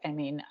book. I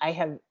mean, I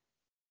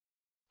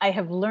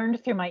have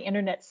learned through my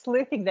internet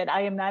sleuthing that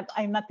I'm not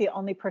the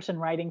only person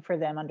writing for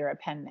them under a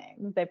pen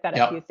name. They've got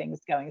a few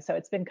things going, so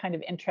it's been kind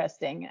of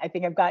interesting. I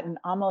think I've gotten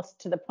almost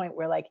to the point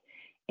where, like,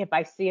 if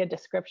I see a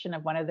description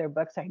of one of their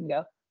books, I can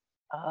go,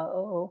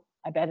 oh,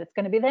 I bet it's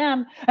going to be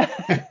them.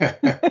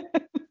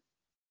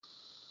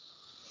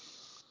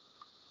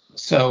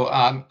 So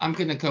I'm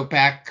going to go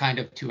back kind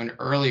of to an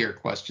earlier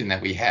question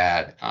that we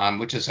had,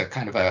 which is a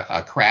kind of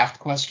a craft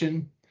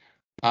question.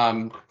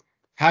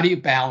 How do you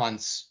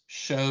balance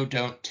show,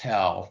 don't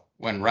tell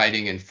when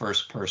writing in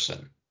first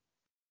person?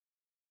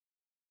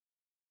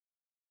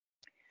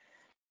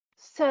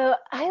 So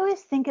I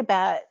always think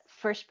about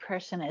first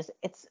person as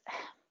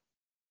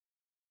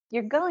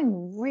you're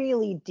going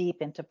really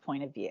deep into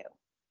point of view.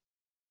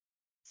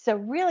 So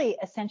really,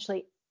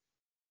 essentially,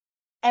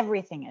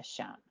 everything is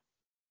shown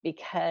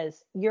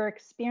because you're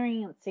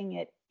experiencing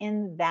it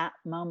in that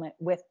moment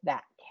with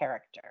that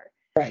character.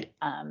 Right.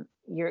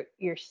 You're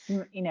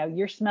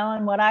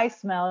smelling what I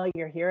smell,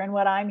 you're hearing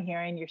what I'm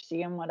hearing, you're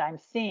seeing what I'm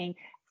seeing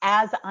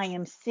as I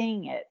am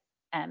seeing it.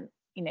 And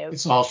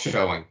it's all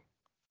showing.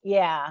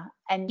 Yeah.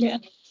 And you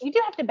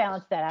do have to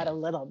balance that out a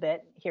little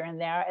bit here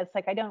and there. It's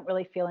like, I don't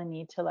really feel a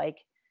need to, like,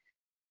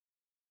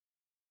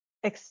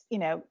 you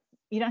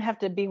don't have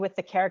to be with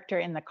the character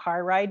in the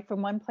car ride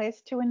from one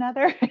place to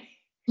another.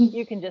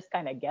 You can just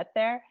kind of get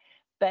there.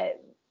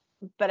 But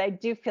I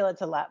do feel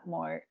it's a lot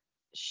more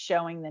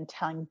showing than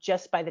telling,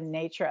 just by the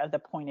nature of the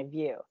point of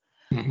view.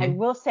 I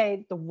will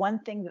say the one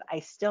thing that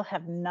I still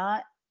have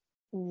not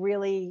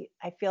really,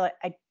 I feel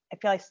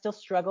I still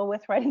struggle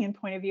with writing in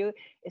point of view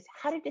is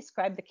how to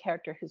describe the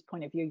character whose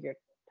point of view you're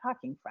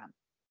talking from.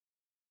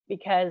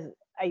 Because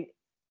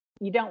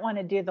you don't want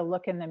to do the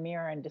look in the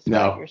mirror and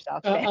describe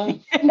yourself.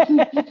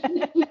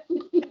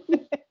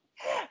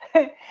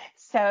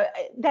 So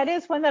that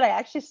is one that I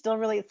actually still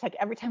really, it's like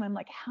every time I'm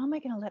like, how am I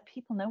going to let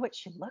people know what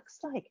she looks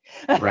like?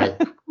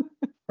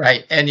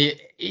 Right. And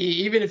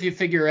even if you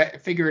figure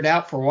it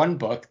out for one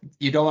book,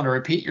 you don't want to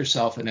repeat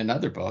yourself in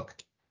another book.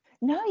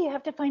 No, you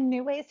have to find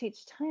new ways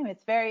each time.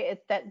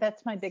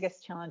 That's my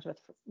biggest challenge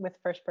with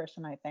first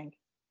person, I think.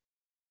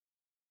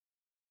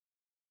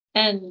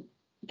 And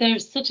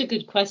there's such a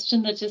good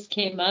question that just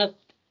came up.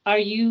 Are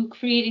you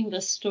creating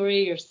the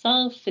story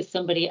yourself? Is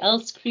somebody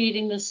else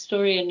creating the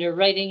story and you're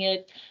writing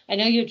it? I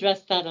know you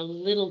addressed that a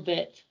little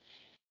bit.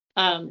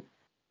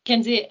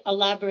 Kenzie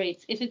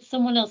elaborates. If it's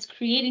someone else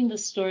creating the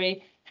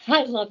story,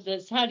 I love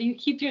this. How do you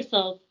keep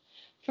yourself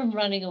from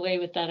running away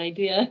with that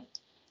idea?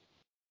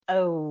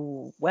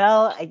 Oh,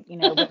 well,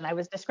 when I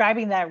was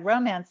describing that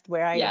romance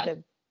where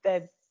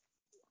the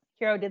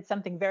hero did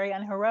something very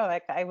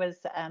unheroic,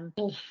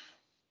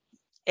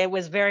 it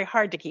was very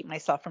hard to keep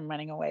myself from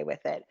running away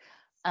with it.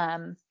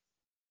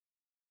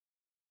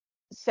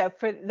 So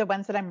for the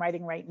ones that I'm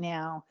writing right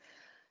now,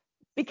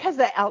 because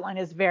the outline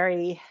is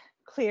very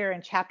clear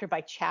and chapter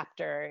by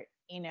chapter,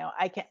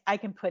 I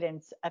can put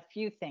in a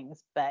few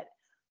things, but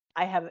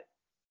I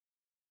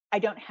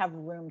don't have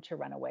room to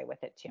run away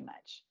with it too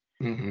much.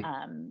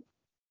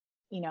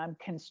 I'm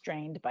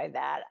constrained by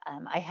that.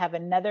 I have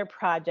another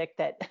project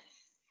that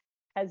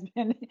has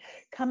been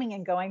coming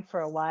and going for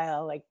a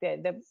while. Like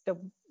the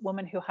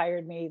woman who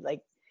hired me,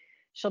 like,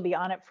 she'll be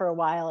on it for a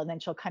while and then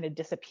she'll kind of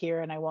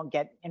disappear and I won't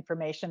get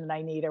information that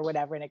I need or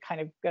whatever. And it kind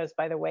of goes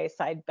by the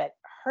wayside. But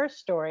her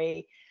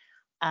story,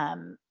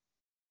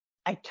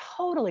 I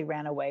totally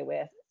ran away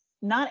with,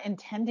 not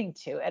intending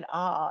to at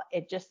all.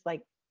 It just,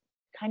 like,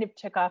 kind of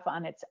took off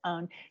on its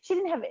own.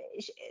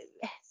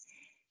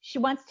 She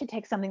wants to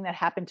take something that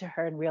happened to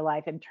her in real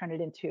life and turn it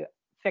into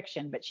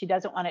fiction, but she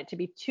doesn't want it to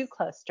be too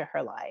close to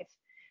her life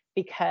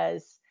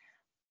because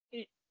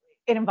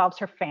it involves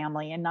her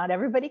family and not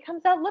everybody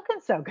comes out looking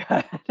so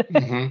good.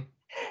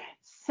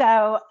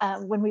 So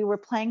when we were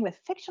playing with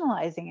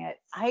fictionalizing it,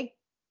 I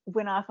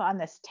went off on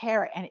this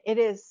tear, and it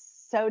is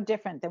so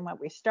different than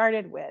what we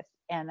started with.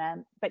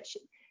 And but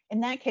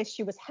in that case,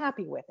 she was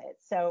happy with it.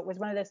 So it was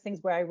one of those things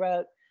where I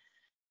wrote,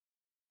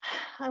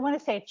 I want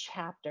to say a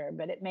chapter,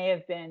 but it may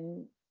have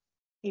been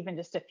even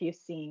just a few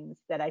scenes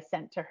that I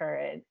sent to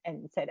her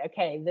and said,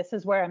 okay, this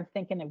is where I'm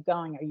thinking of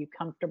going. Are you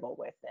comfortable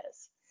with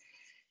this?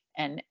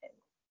 And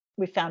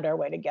we found our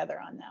way together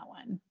on that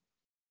one.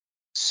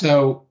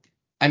 So,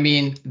 I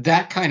mean,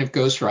 that kind of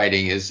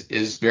ghostwriting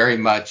is very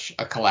much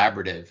a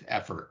collaborative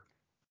effort.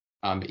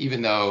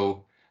 Even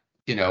though,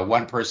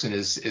 one person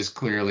is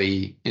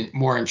clearly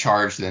more in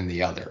charge than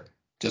the other,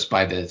 just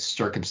by the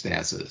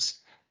circumstances.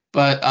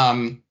 But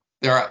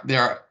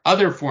there are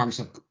other forms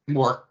of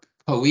more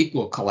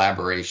co-equal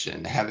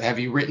collaboration. Have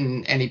you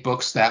written any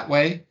books that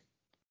way?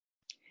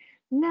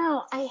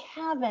 No, I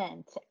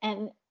haven't.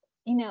 And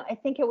I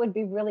think it would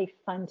be really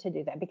fun to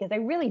do that because I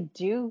really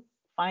do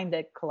find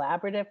the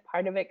collaborative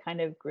part of it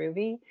kind of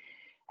groovy.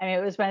 I mean,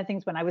 it was one of the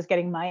things when I was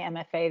getting my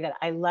MFA that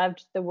I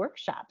loved the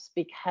workshops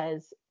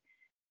because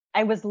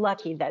I was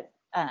lucky that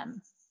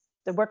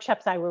the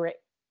workshops I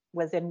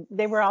was in,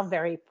 they were all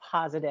very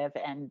positive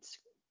and,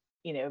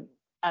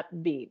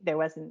 upbeat.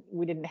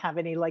 We didn't have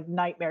any like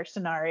nightmare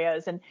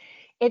scenarios. And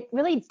it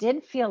really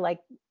did feel like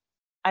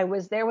I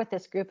was there with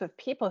this group of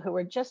people who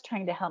were just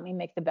trying to help me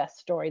make the best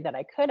story that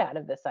I could out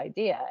of this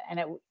idea.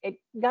 And it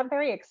got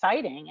very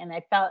exciting. And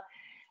I felt,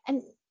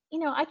 and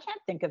I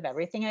can't think of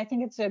everything. I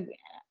think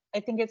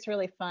it's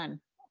really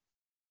fun.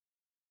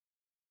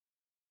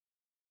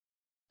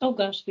 Oh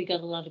gosh, we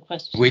got a lot of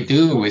questions. We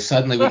do. We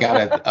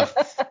got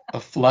a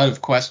flood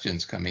of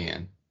questions coming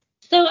in.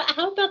 So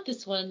how about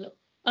this one?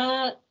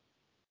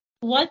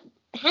 What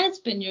has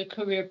been your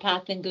career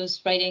path in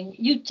ghostwriting?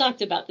 You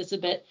talked about this a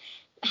bit.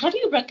 How do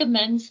you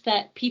recommend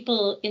that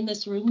people in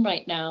this room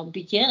right now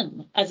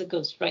begin as a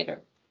ghostwriter?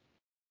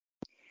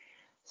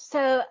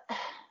 So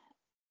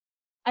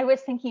I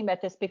was thinking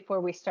about this before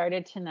we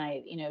started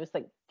tonight. It was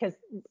like, because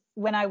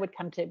when I would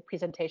come to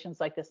presentations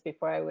like this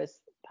before I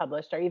was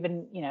published, or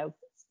even,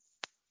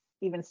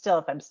 even still,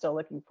 if I'm still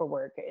looking for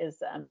work,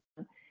 is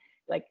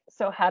like,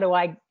 so how do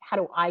I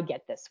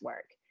get this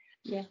work?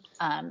 Yeah.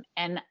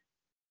 And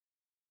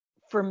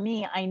for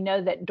me, I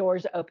know that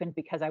doors opened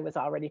because I was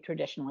already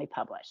traditionally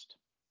published.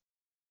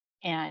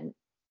 And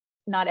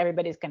not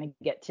everybody's going to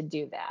get to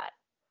do that.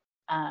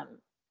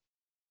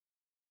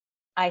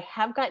 I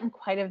have gotten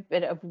quite a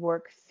bit of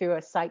work through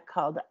a site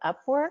called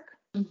Upwork.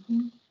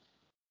 Mm-hmm.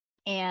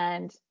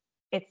 And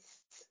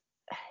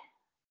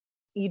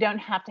you don't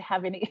have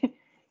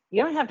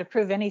to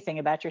prove anything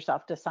about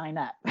yourself to sign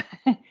up,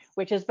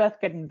 which is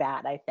both good and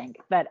bad, I think.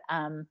 But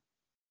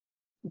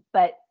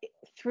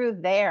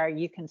through there,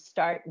 you can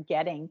start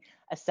getting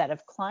a set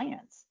of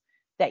clients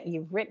that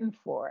you've written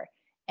for.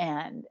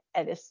 And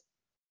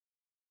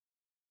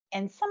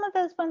some of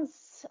those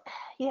ones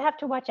you have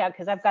to watch out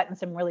because I've gotten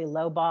some really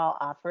low ball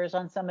offers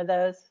on some of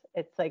those.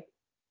 It's like,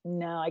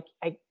 no,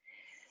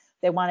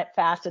 they want it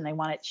fast and they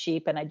want it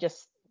cheap. And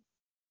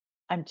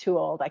I'm too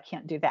old. I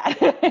can't do that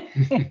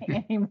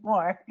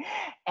anymore.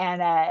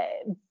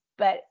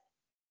 But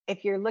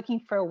if you're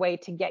looking for a way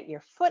to get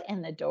your foot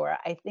in the door,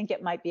 I think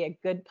it might be a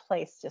good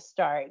place to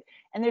start.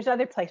 And there's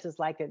other places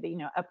like it,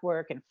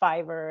 Upwork and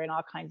Fiverr and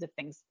all kinds of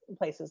things,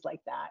 places like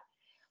that.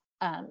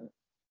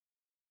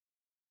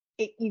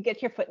 You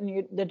get your foot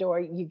in the door,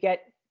 you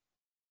get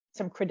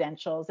some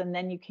credentials, and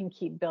then you can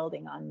keep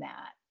building on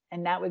that.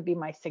 And that would be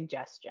my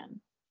suggestion.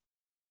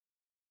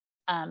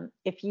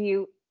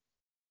 The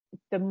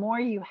more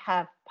you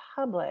have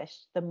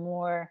published, the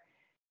more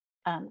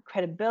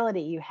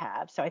credibility you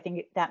have. So I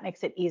think that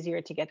makes it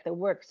easier to get the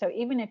work. So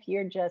even if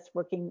you're just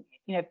working,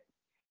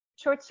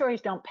 short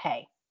stories don't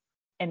pay,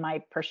 in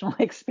my personal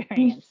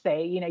experience.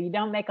 You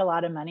don't make a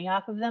lot of money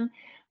off of them,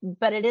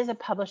 but it is a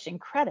publishing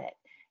credit.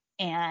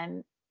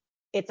 And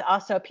it's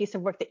also a piece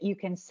of work that you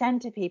can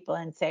send to people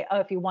and say, oh,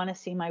 if you want to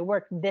see my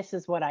work, this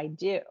is what I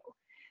do.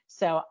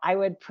 So I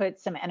would put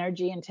some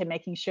energy into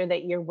making sure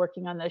that you're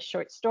working on those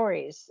short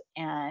stories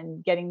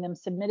and getting them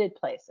submitted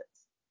places.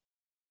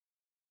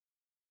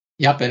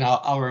 Yep, and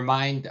I'll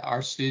remind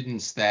our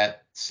students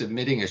that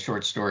submitting a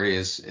short story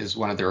is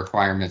one of the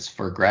requirements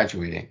for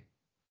graduating.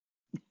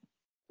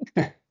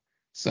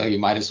 So you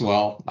might as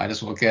well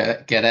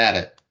get at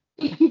it.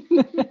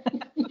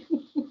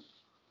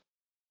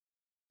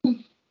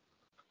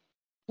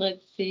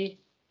 Let's see.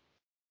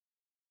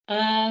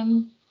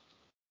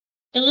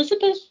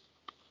 Elizabeth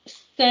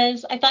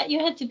says, I thought you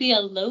had to be a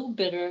low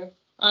bidder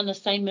on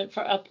assignment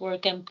for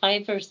Upwork, and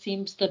Fiverr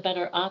seems the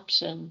better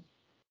option.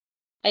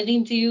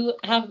 Eileen, do you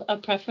have a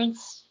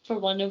preference for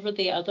one over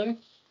the other?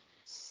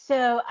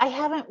 So I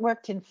haven't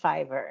worked in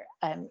Fiverr.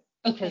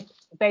 Okay.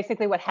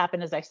 Basically what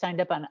happened is I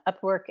signed up on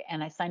Upwork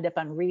and I signed up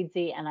on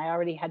Readsy, and I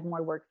already had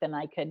more work than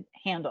I could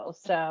handle.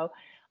 So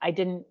I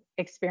didn't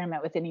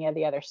experiment with any of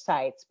the other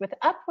sites. With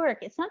Upwork,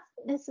 it's not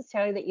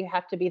necessarily that you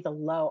have to be the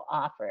low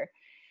offer.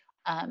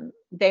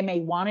 They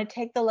may want to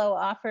take the low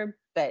offer,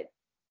 but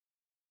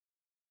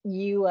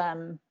you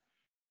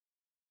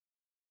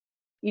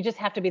just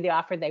have to be the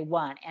offer they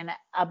want. And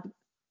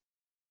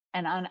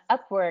on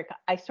Upwork,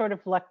 I sort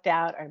of lucked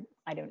out, or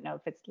I don't know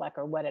if it's luck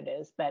or what it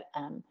is, but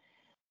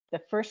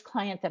the first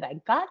client that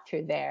I got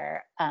through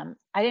there, I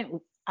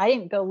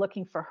didn't go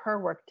looking for her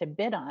work to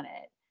bid on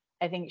it.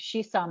 I think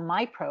she saw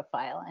my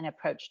profile and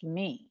approached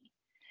me.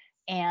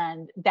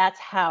 And that's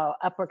how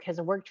Upwork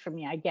has worked for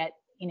me. I get,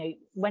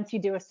 once you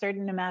do a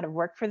certain amount of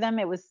work for them,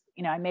 it was,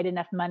 I made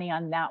enough money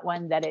on that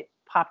one that it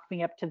popped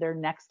me up to their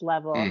next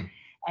level.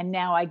 And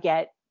now I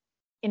get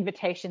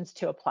invitations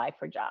to apply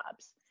for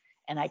jobs.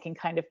 And I can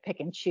kind of pick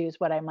and choose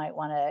what I might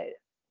want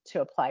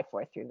to apply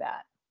for through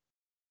that.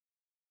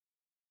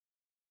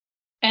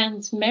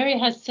 And Mary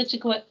has such a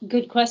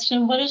good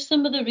question. What are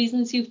some of the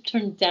reasons you've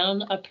turned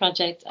down a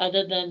project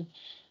other than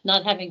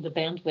not having the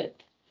bandwidth?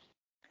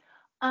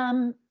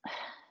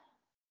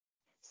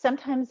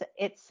 sometimes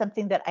it's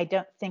something that I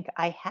don't think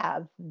I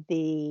have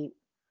the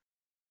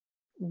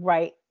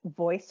right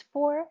voice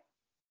for.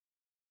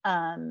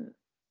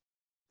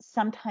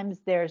 Sometimes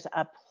there's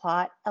a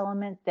plot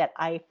element that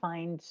I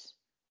find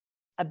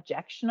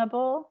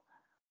objectionable.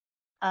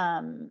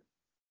 There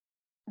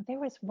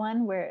was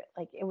one where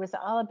like it was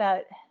all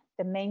about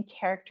the main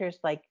character's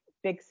like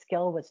big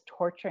skill was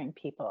torturing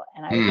people,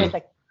 and I was just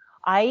like,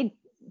 I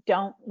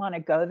don't want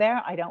to go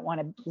there. I don't want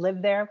to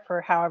live there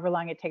for however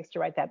long it takes to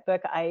write that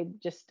book.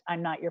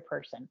 I'm not your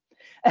person.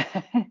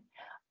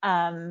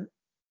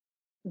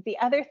 The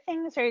other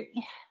things are,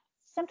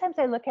 sometimes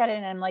I look at it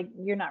and I'm like,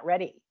 you're not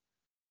ready.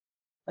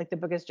 Like the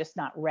book is just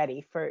not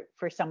ready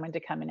for someone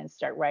to come in and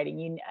start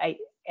writing.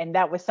 And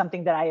that was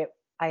something that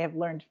I have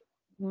learned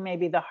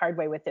maybe the hard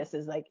way with this,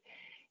 is like,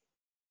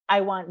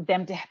 I want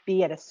them to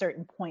be at a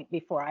certain point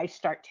before I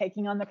start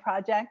taking on the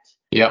project.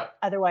 Yep.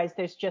 Otherwise,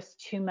 there's just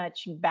too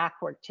much back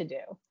work to do.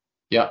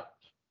 Yep.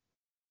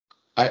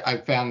 I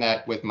found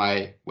that with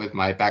my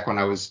back when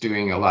I was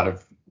doing a lot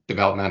of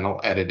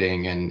developmental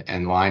editing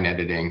and line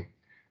editing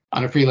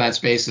on a freelance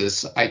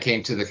basis, I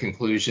came to the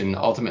conclusion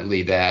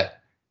ultimately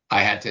that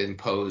I had to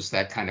impose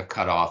that kind of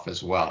cutoff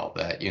as well.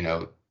 That,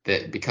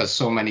 that because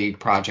so many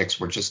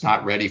projects were just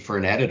not ready for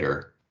an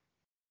editor.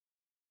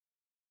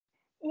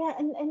 Yeah,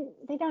 and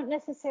they don't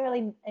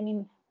necessarily, I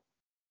mean,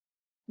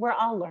 we're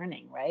all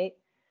learning, right?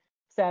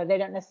 So they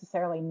don't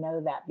necessarily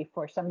know that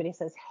before somebody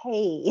says,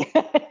 hey,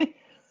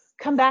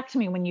 come back to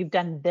me when you've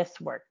done this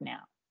work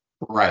now.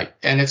 Right.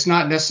 And it's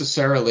not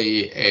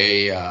necessarily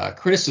a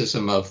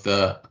criticism of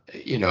the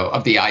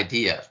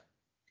idea.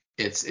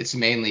 It's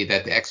mainly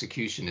that the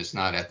execution is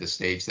not at the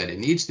stage that it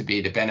needs to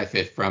be to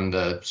benefit from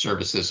the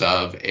services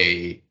of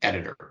a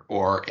editor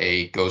or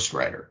a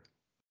ghostwriter.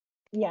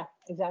 Yeah,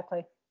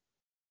 exactly.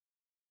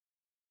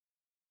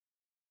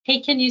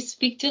 Hey, can you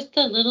speak just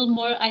a little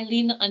more,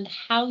 Eileen, on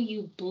how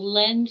you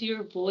blend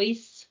your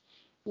voice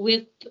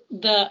with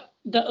the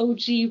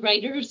OG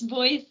writer's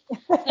voice,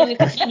 so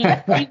it's kind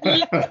of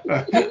seamless?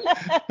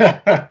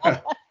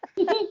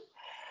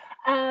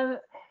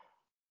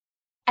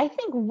 I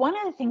think one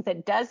of the things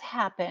that does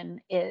happen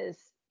is,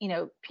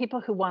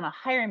 people who want to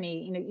hire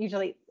me,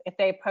 usually if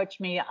they approach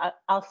me,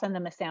 I'll send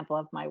them a sample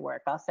of my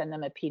work. I'll send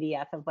them a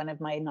PDF of one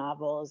of my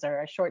novels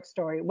or a short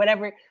story,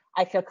 whatever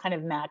I feel kind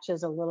of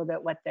matches a little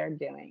bit what they're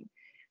doing.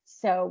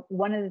 So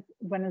one of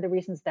the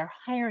reasons they're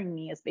hiring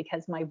me is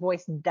because my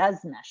voice does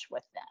mesh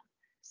with them.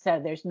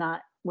 So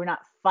we're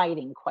not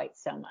fighting quite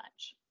so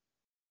much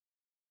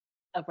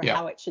over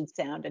how it should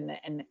sound and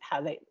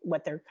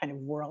what their kind of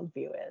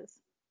worldview is.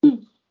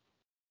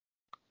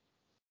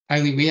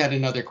 Eileen, we had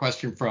another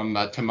question from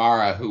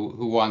Tamara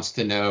who wants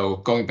to know,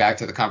 going back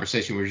to the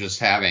conversation we were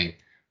just having,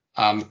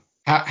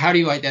 how do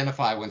you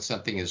identify when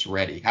something is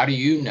ready? How do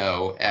you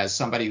know, as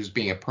somebody who's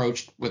being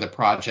approached with a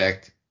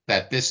project,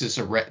 that this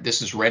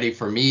is ready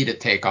for me to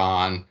take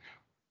on,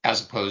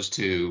 as opposed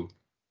to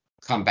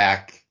come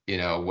back,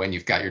 when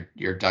you've got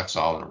your ducks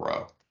all in a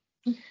row?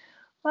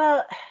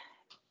 Well,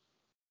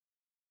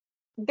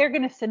 they're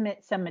going to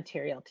submit some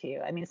material to you.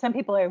 I mean, some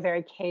people are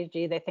very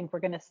cagey. They think we're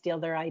going to steal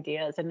their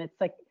ideas. And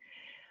it's like,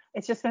 I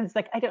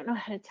don't know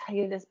how to tell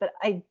you this, but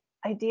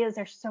ideas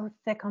are so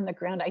thick on the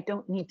ground. I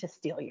don't need to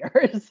steal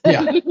yours.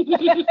 Yeah.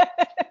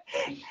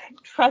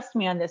 Trust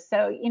me on this.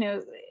 So,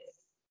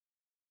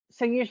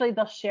 so usually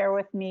they'll share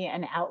with me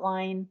an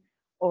outline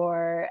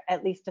or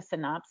at least a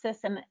synopsis.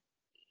 And,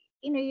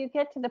 you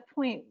get to the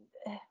point.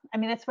 I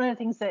mean, it's one of the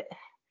things that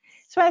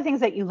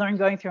you learn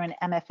going through an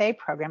MFA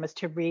program, is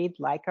to read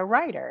like a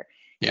writer.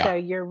 Yeah. So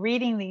you're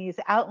reading these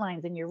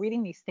outlines and you're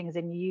reading these things,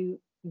 and you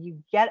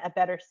get a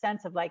better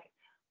sense of like,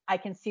 I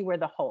can see where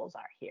the holes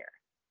are here.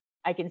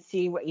 I can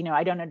see what,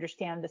 I don't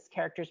understand this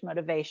character's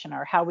motivation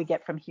or how we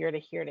get from here to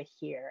here to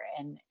here,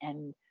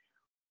 and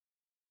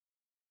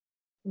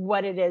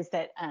what it is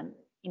that,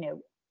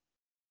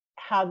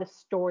 how the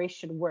story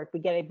should work.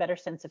 We get a better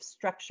sense of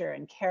structure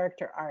and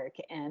character arc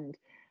and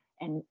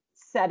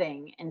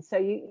setting. And so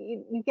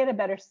you get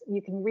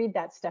you can read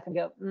that stuff and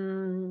go,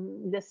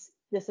 this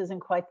isn't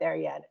quite there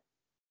yet.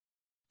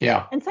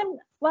 Yeah. And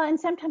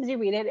sometimes you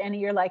read it and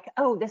you're like,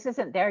 oh, this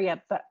isn't there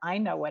yet, but I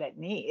know what it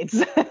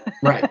needs.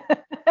 Right.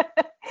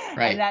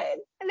 Right. And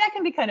that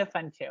can be kind of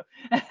fun too.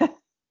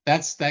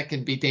 That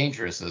can be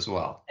dangerous as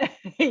well.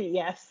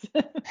 Yes.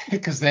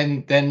 Because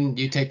then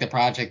you take the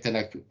project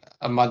and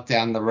a month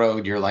down the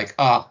road, you're like,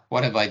 oh,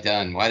 what have I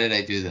done? Why did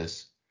I do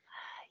this?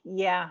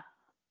 Yeah,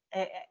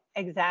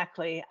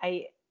 exactly.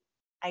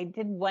 I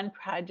did one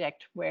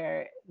project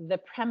where the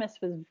premise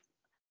was,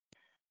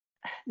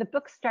 the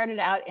book started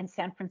out in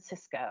San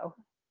Francisco.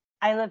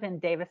 I live in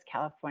Davis,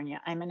 California.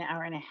 I'm an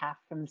hour and a half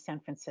from San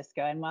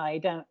Francisco. And while I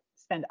don't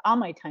spend all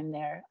my time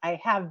there, I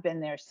have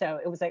been there. So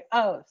it was like,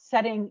 oh,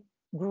 setting,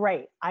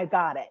 great, I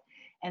got it.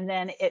 And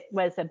then it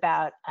was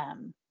about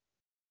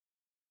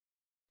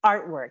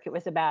artwork. It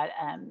was about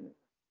and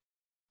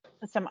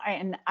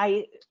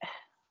I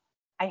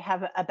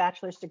have a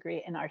bachelor's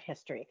degree in art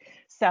history.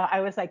 So I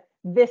was like,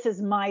 this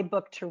is my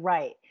book to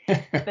write.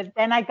 But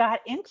then I got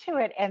into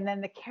it, and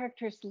then the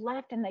characters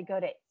left and they go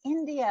to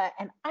India,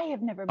 and I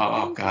have never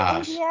Oh been to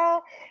gosh. India,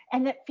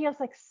 and it feels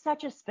like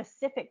such a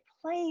specific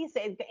place,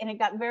 and it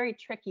got very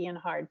tricky and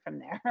hard from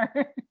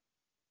there.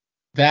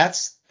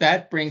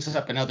 That brings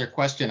up another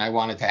question I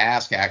wanted to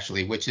ask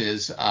actually, which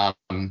is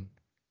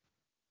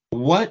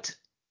what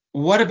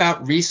what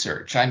about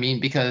research? I mean,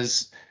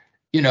 because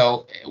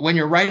when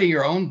you're writing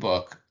your own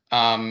book,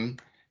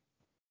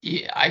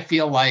 I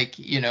feel like,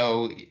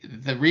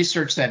 the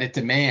research that it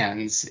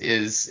demands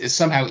is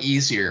somehow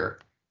easier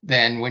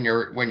than when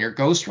you're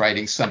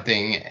ghostwriting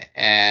something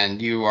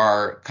and you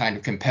are kind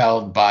of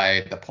compelled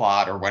by the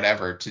plot or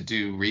whatever to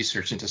do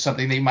research into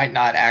something they might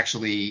not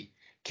actually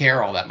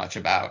care all that much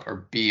about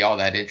or be all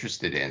that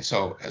interested in.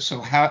 So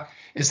how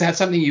is that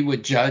something you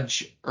would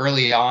judge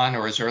early on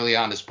or as early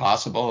on as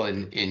possible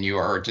in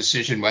your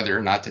decision whether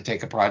or not to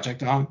take a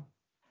project on?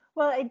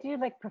 Well, I do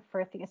like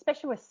prefer things,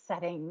 especially with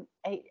setting.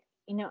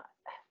 You know,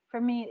 for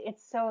me,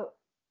 it's so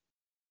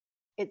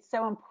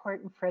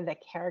important for the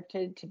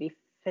character to be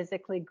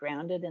physically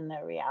grounded in the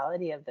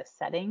reality of the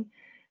setting.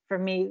 For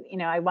me,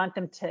 I want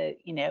them to,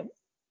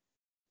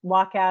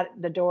 walk out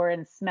the door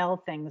and smell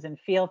things and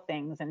feel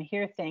things and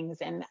hear things.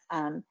 And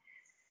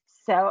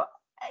so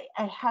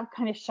I have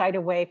kind of shied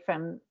away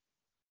from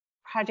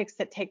projects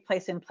that take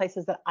place in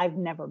places that I've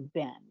never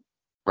been.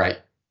 Right.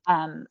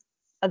 Um,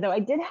 Although I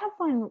did have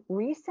one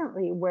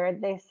recently where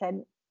they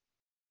said,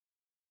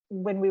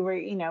 when we were,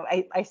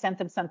 I sent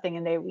them something,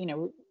 and they, we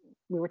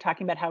were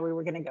talking about how we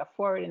were going to go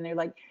forward, and they're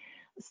like,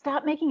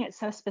 stop making it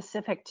so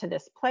specific to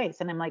this place.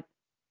 And I'm like,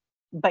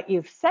 but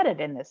you've said it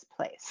in this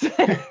place.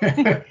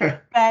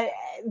 But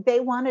they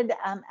wanted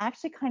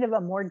actually kind of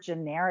a more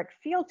generic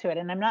feel to it.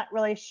 And I'm not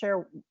really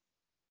sure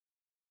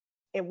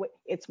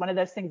it's one of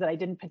those things that I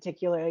didn't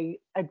particularly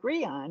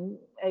agree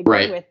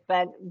Right. with,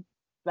 but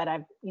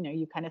I've,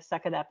 you kind of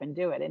suck it up and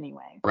do it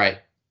anyway. Right.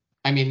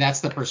 I mean, that's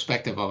the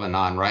perspective of a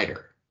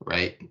non-writer,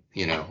 right?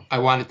 I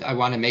want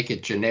to make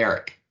it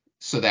generic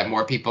so that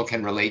more people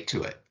can relate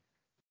to it.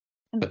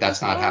 And But it's like,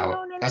 that's not no, how no,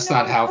 no, no, that's no,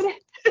 not I how want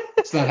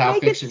it's not to how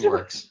make it fiction super,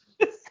 works.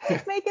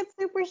 make it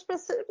super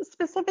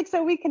specific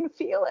so we can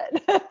feel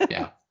it.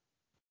 Yeah,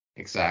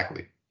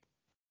 exactly.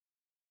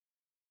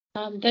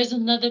 There's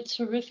another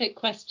terrific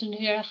question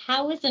here.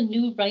 How, as a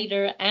new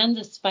writer and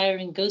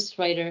aspiring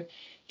ghostwriter,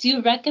 do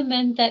you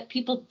recommend that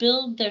people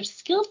build their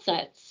skill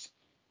sets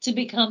to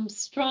become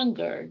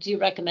stronger? Do you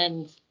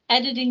recommend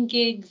editing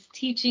gigs,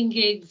 teaching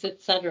gigs,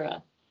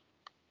 etc.?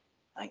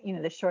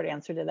 The short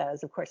answer to that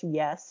is, of course,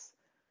 yes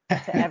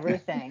to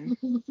everything.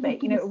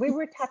 But we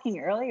were talking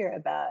earlier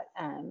about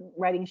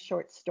writing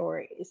short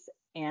stories,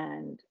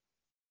 and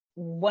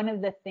one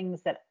of the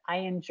things that I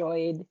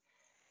enjoyed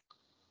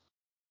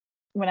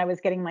when I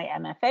was getting my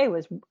MFA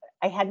was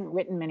I hadn't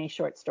written many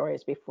short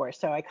stories before,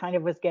 so I kind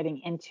of was getting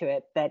into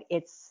it. But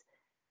it's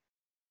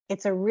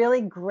a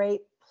really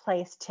great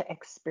place to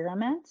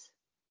experiment.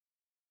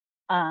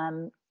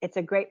 It's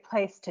a great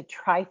place to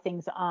try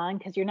things on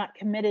because you're not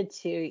committed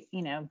to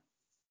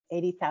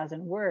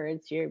 80,000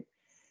 words. You're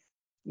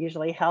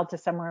usually held to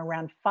somewhere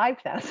around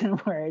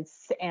 5,000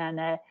 words.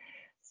 And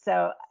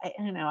so I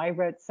don't know, I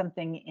wrote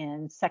something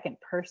in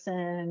second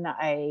person.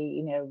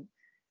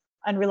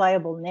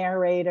 Unreliable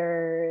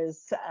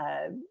narrators,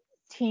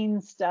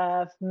 teen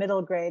stuff,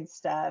 middle grade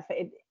stuff.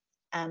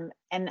 And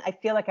I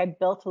feel like I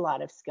built a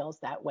lot of skills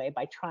that way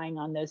by trying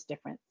on those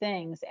different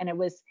things. And it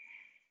was,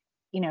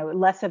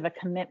 less of a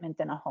commitment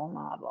than a whole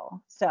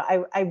novel. So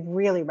I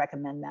really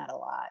recommend that a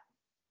lot.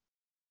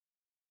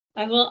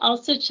 I will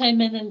also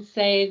chime in and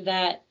say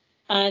that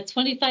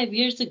 25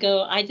 years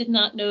ago, I did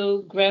not know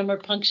grammar,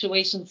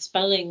 punctuation,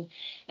 spelling.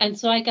 And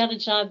so I got a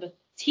job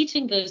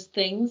teaching those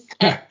things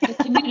at the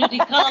community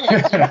college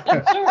in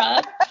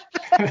Ventura.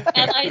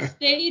 And I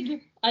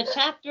stayed a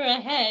chapter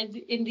ahead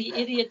in the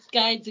Idiot's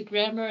Guide to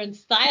Grammar and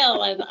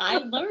Style, and I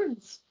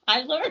learned.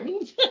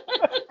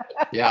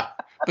 Yeah.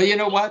 But you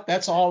know what?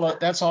 That's all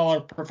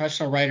a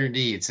professional writer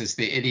needs is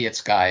the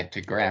idiot's guide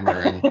to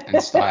grammar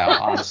and style,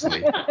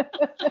 honestly.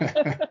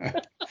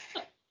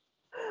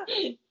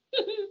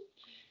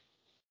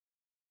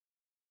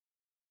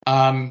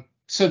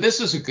 So this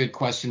is a good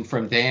question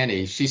from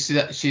Danny. She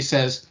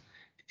says,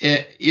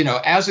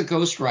 as a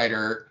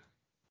ghostwriter,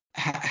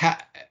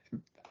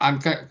 I'm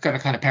going to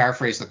kind of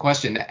paraphrase the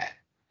question.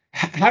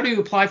 How do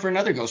you apply for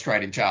another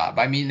ghostwriting job?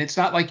 I mean, it's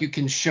not like you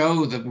can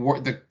show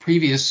the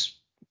previous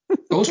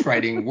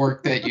ghostwriting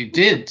work that you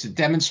did to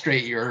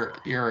demonstrate your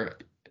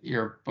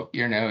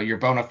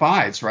bona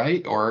fides,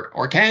 right?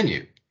 Or can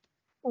you?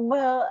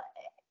 Well,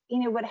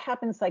 what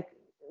happens, like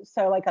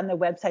on the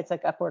websites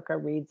like Upwork or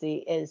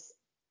Readsy, is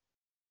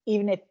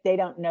even if they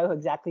don't know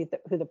exactly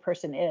who the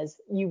person is,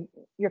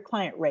 your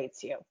client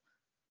rates you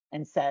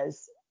and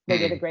says they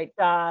did a great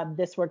job,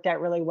 this worked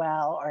out really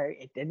well, or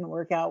it didn't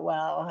work out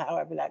well,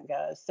 however that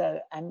goes.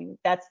 So I mean,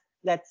 that's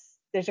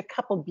there's a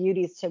couple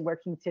beauties to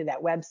working through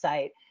that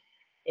website,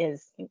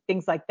 is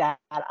things like that.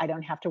 I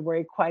don't have to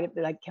worry quite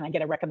like, can I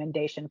get a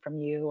recommendation from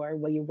you, or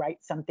will you write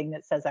something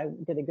that says I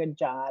did a good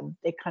job?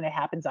 It kind of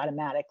happens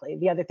automatically.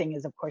 The other thing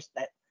is, of course,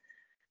 that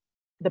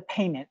the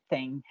payment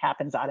thing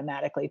happens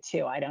automatically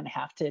too. I don't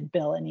have to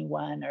bill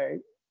anyone or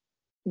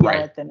yell Right.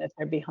 at them if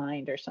they're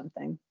behind or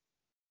something.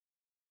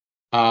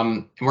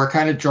 We're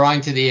kind of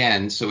drawing to the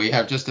end, so we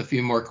have just a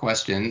few more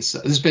questions.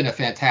 This has been a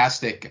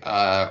fantastic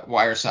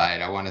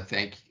Wireside. I want to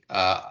thank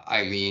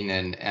Eileen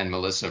and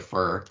Melissa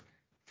for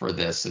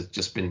this. It's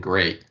just been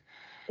great.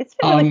 It's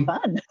been really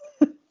fun.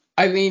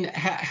 Eileen,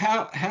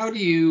 how do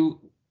you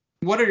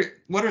what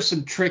are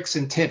some tricks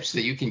and tips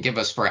that you can give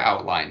us for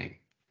outlining?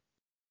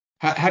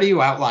 How do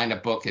you outline a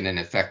book in an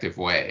effective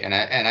way? And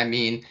I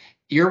mean,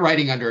 you're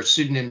writing under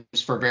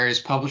pseudonyms for various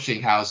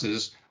publishing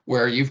houses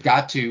where you've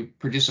got to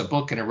produce a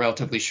book in a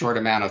relatively short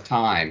amount of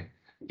time.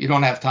 You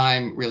don't have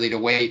time really to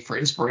wait for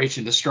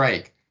inspiration to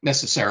strike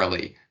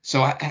necessarily.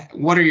 So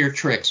what are your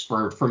tricks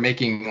for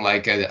making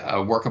like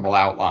a workable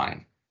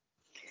outline?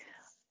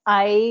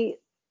 I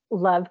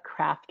love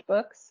craft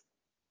books,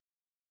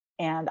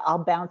 and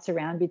I'll bounce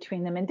around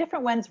between them, and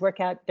different ones work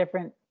out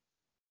different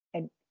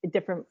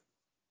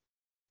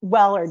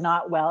well or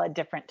not well at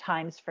different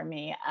times for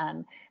me.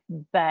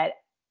 But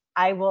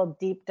I will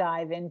deep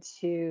dive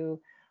into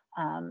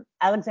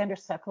Alexandra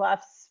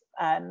Sokolov's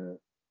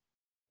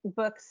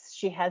books.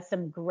 She has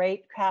some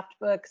great craft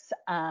books.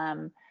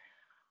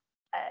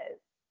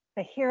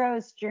 The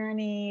Hero's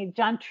Journey,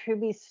 John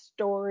Truby's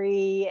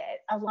story,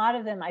 a lot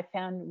of them I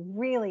found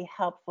really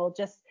helpful.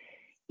 Just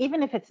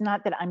even if it's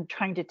not that I'm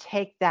trying to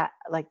take that,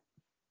 like,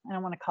 I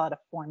don't want to call it a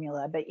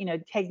formula, but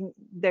taking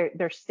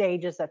their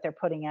stages that they're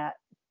putting out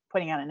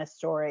in a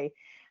story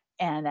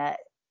and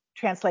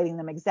translating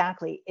them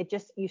exactly.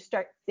 You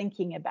start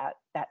thinking about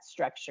that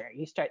structure.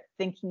 You start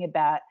thinking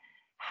about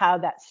how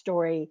that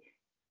story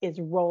is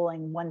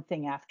rolling one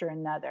thing after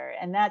another,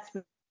 and that's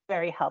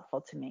very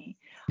helpful to me.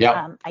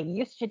 Yeah. I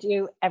used to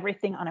do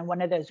everything on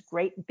one of those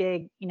great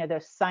big,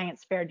 those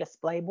science fair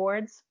display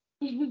boards.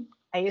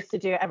 I used to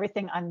do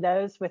everything on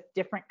those with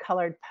different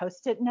colored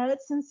Post-it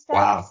notes and stuff.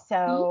 Wow.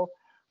 So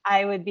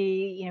I would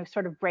be,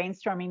 sort of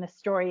brainstorming the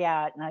story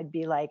out, and I'd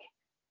be like,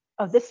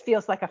 oh, this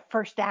feels like a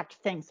first act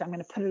thing, so I'm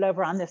going to put it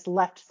over on this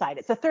left side.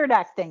 It's a third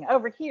act thing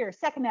over here,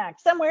 second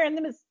act, somewhere in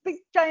the big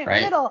giant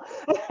middle.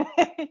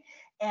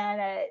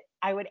 And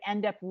I would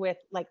end up with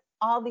like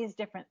all these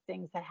different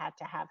things that had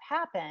to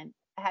happen,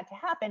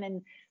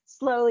 and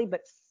slowly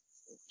but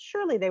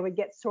surely they would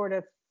get sort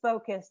of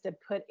focused and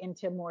put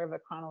into more of a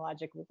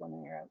chronological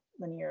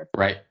linear.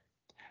 Right.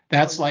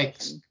 That's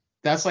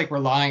like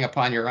relying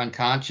upon your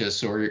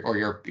unconscious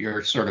or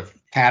your sort of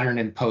pattern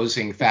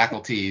imposing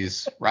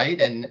faculties,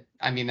 right? And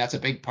I mean that's a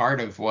big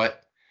part of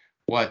what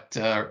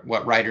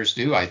writers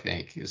do, I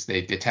think, is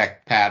they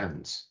detect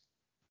patterns.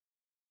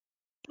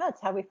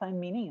 That's how we find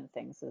meaning in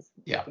things, is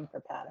looking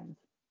for patterns.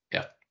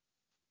 Yeah.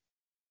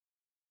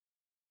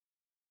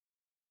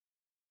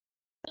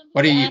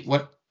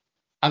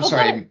 I'm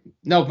sorry.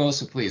 No,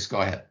 Melissa, please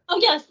go ahead. Oh,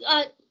 yes.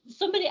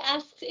 Somebody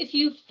asks if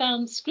you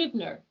found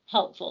Scrivener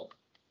helpful.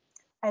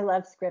 I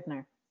love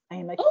Scrivener. I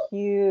am a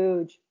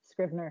huge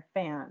Scrivener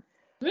fan.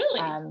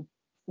 Really?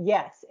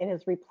 Yes, it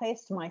has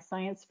replaced my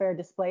science fair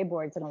display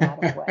boards in a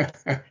lot of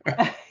ways.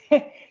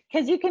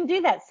 Because you can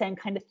do that same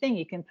kind of thing.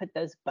 You can put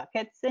those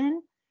buckets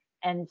in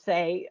and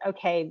say,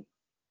 okay,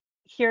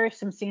 here are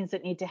some scenes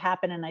that need to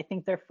happen, and I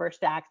think they're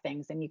first act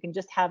things. And you can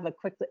just have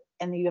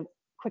you have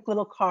quick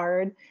little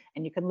card,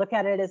 and you can look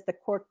at it as the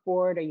cork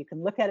board, or you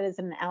can look at it as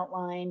an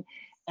outline.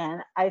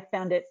 And I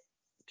found it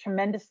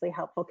tremendously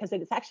helpful because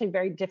it's actually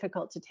very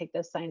difficult to take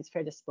those science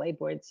fair display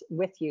boards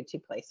with you to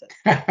places.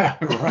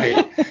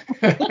 Right.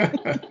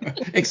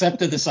 Except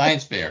to the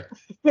science fair.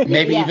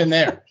 Maybe even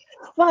there.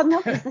 Well, no,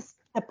 because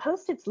the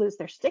Post-its lose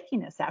their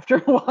stickiness after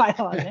a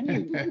while,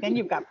 and then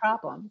you've got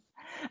problems.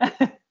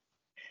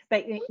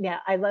 But yeah,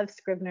 I love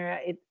Scrivener.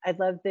 I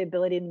love the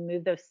ability to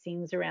move those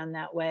scenes around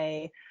that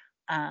way.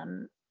 I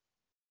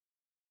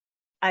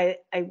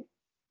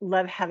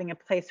love having a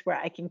place where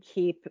I can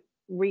keep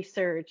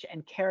research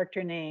and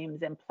character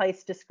names and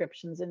place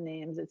descriptions and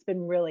names. It's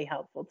been really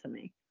helpful to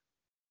me.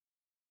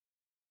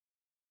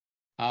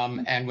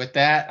 And with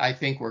that, I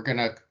think we're going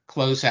to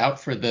close out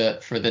for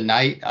the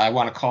night. I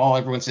want to call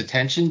everyone's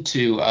attention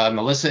to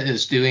Melissa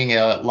is doing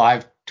a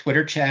live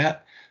Twitter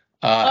chat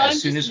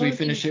as soon as we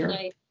finish here.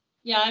 Tonight.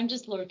 Yeah, I'm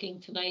just lurking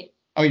tonight.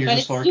 Oh, you're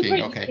just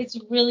lurking. Okay. It's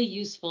really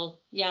useful.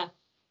 Yeah.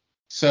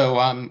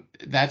 So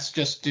that's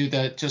just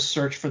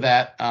search for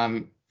that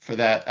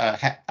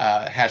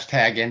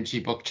hashtag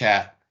NG Book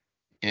Chat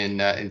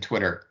in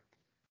Twitter.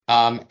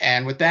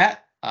 And with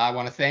that, I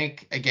want to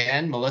thank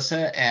again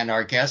Melissa and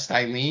our guest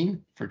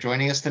Eileen for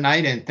joining us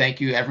tonight, and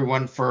thank you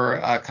everyone for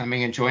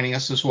coming and joining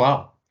us as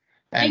well.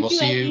 And Thank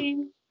you,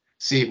 Eileen.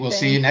 We'll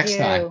see you next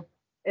time.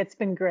 It's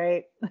been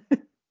great.